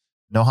YouTube.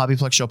 No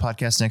Hobbyplex Show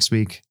podcast next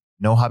week.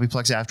 No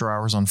Hobbyplex After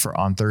Hours on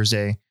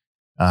Thursday.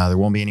 There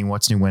won't be any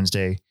What's New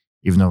Wednesday,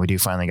 even though we do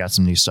finally got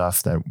some new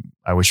stuff that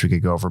I wish we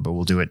could go over, but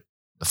we'll do it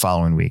the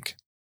following week.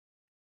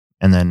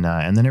 And then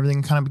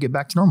everything kind of get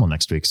back to normal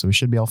next week. So we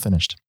should be all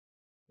finished.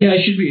 Yeah,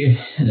 I should be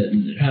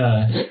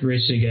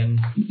racing again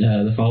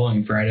the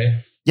following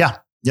Friday. Yeah.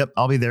 Yep.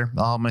 I'll be there.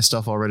 I'll have my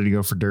stuff all ready to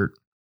go for dirt.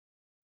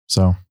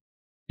 So.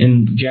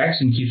 And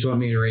Jackson keeps wanting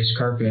me to race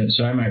carpet,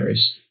 so I might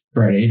race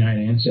Friday night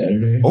and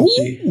Saturday. We'll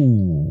see.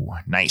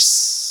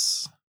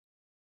 Nice.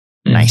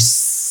 Yeah.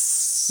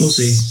 Nice. We'll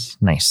see.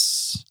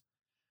 Nice.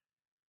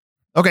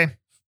 Okay.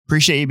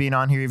 Appreciate you being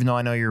on here, even though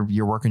I know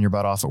you're working your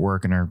butt off at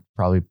work and are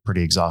probably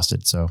pretty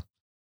exhausted. So.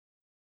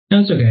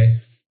 That's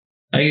okay.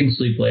 I can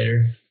sleep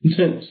later.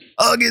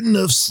 I'll get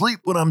enough sleep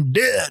when I'm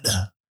dead.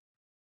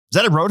 Is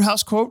that a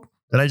Roadhouse quote?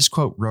 Did I just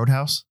quote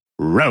Roadhouse?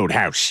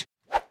 Roadhouse.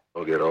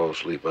 I'll get all the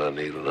sleep I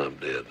need when I'm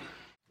dead.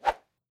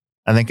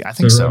 I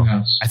think so.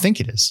 Roadhouse. I think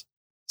it is.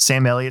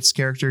 Sam Elliott's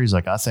character, he's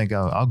like, I think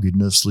I'll get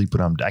enough sleep when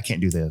I'm dead. I can't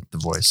do the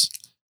voice.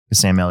 Because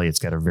Sam Elliott's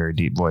got a very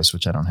deep voice,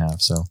 which I don't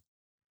have. So.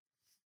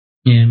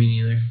 Yeah, me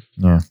neither.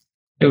 Yeah.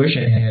 I wish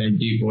I had a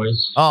deep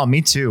voice. Oh,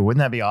 me too. Wouldn't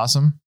that be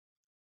awesome?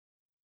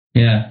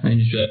 Yeah, I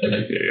just feel like,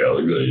 hey, how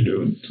you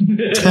doing?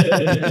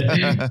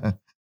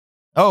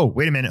 Oh,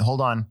 wait a minute.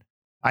 Hold on.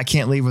 I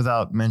can't leave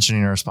without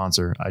mentioning our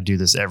sponsor. I do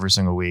this every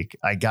single week.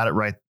 I got it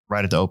right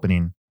at the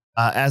opening.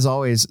 As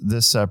always,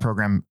 this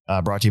program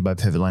brought to you by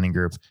Pivot Lending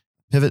Group,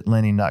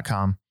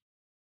 pivotlending.com.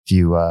 If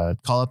you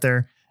call up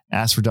there,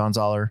 ask for Don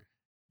Zoller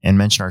and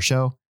mention our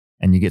show,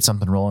 and you get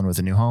something rolling with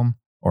a new home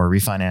or a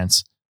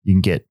refinance, you can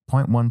get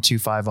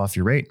 0.125 off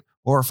your rate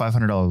or a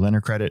 $500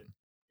 lender credit.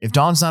 If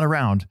Don's not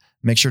around,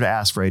 make sure to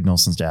ask for Aiden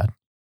Olson's dad,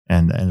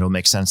 and it'll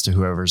make sense to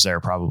whoever's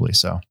there probably.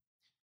 So,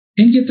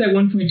 and get that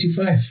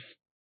 1.25.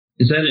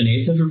 Is that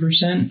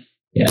 1/8%?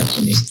 Yeah, it's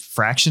an 8.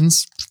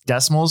 Fractions?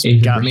 decimals Eighth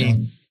of got a me.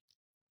 percent.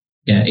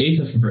 Yeah, eighth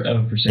of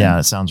a percent. Yeah,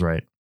 that sounds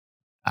right.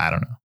 I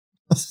don't know.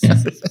 Yeah.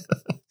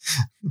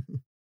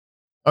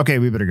 Okay,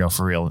 we better go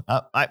for real.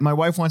 My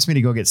wife wants me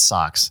to go get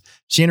socks.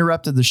 She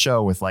interrupted the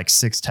show with like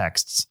 6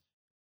 texts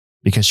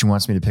because she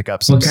wants me to pick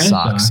up some What kind of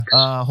socks.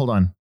 socks? Hold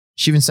on.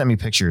 She even sent me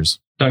pictures.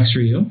 Socks for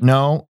you?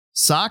 No,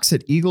 socks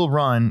at Eagle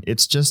Run.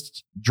 It's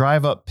just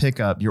drive up, pick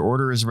up. Your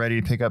order is ready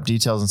to pick up.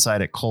 Details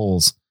inside at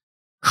Kohl's.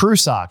 Crew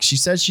socks. She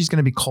says she's going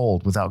to be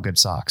cold without good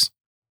socks.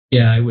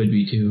 Yeah, I would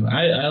be too.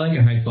 I like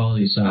a high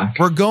quality sock.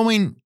 We're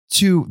going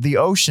to the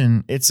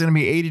ocean. It's going to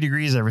be 80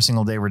 degrees every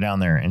single day we're down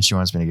there, and she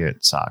wants me to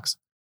get socks.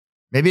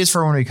 Maybe it's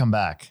for when we come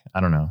back. I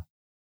don't know.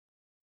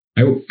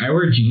 I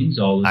wear jeans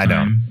all the time. I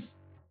don't.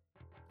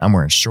 I'm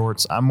wearing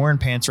shorts. I'm wearing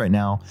pants right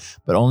now,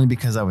 but only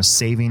because I was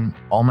saving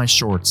all my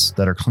shorts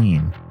that are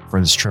clean for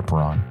this trip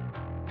we're on.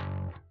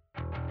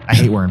 I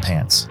hate wearing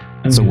pants.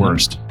 It's the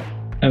worst.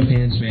 I'm a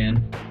pants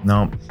man.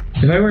 No,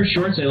 If I wear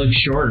shorts, I look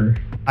shorter.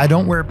 I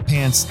don't wear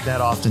pants that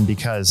often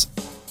because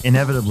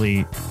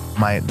inevitably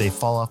they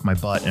fall off my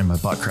butt and my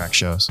butt crack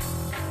shows.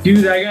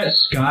 Dude, I got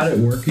Scott at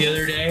work the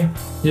other day.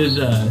 He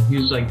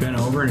was like bent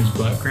over and his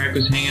butt crack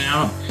was hanging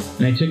out.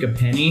 And I took a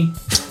penny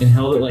and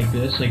held it like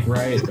this, like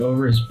right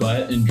over his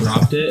butt and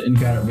dropped it and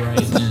got it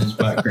right in his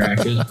butt crack.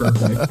 It was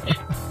perfect.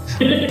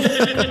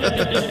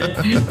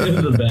 It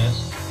was the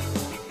best.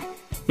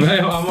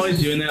 I'm always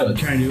doing that, like,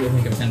 trying to do it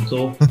with like a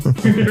pencil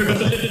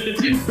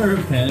or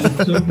a pen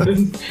or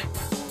something.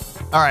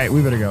 All right,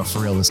 we better go for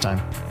real this time.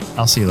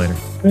 I'll see you later.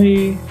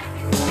 Bye.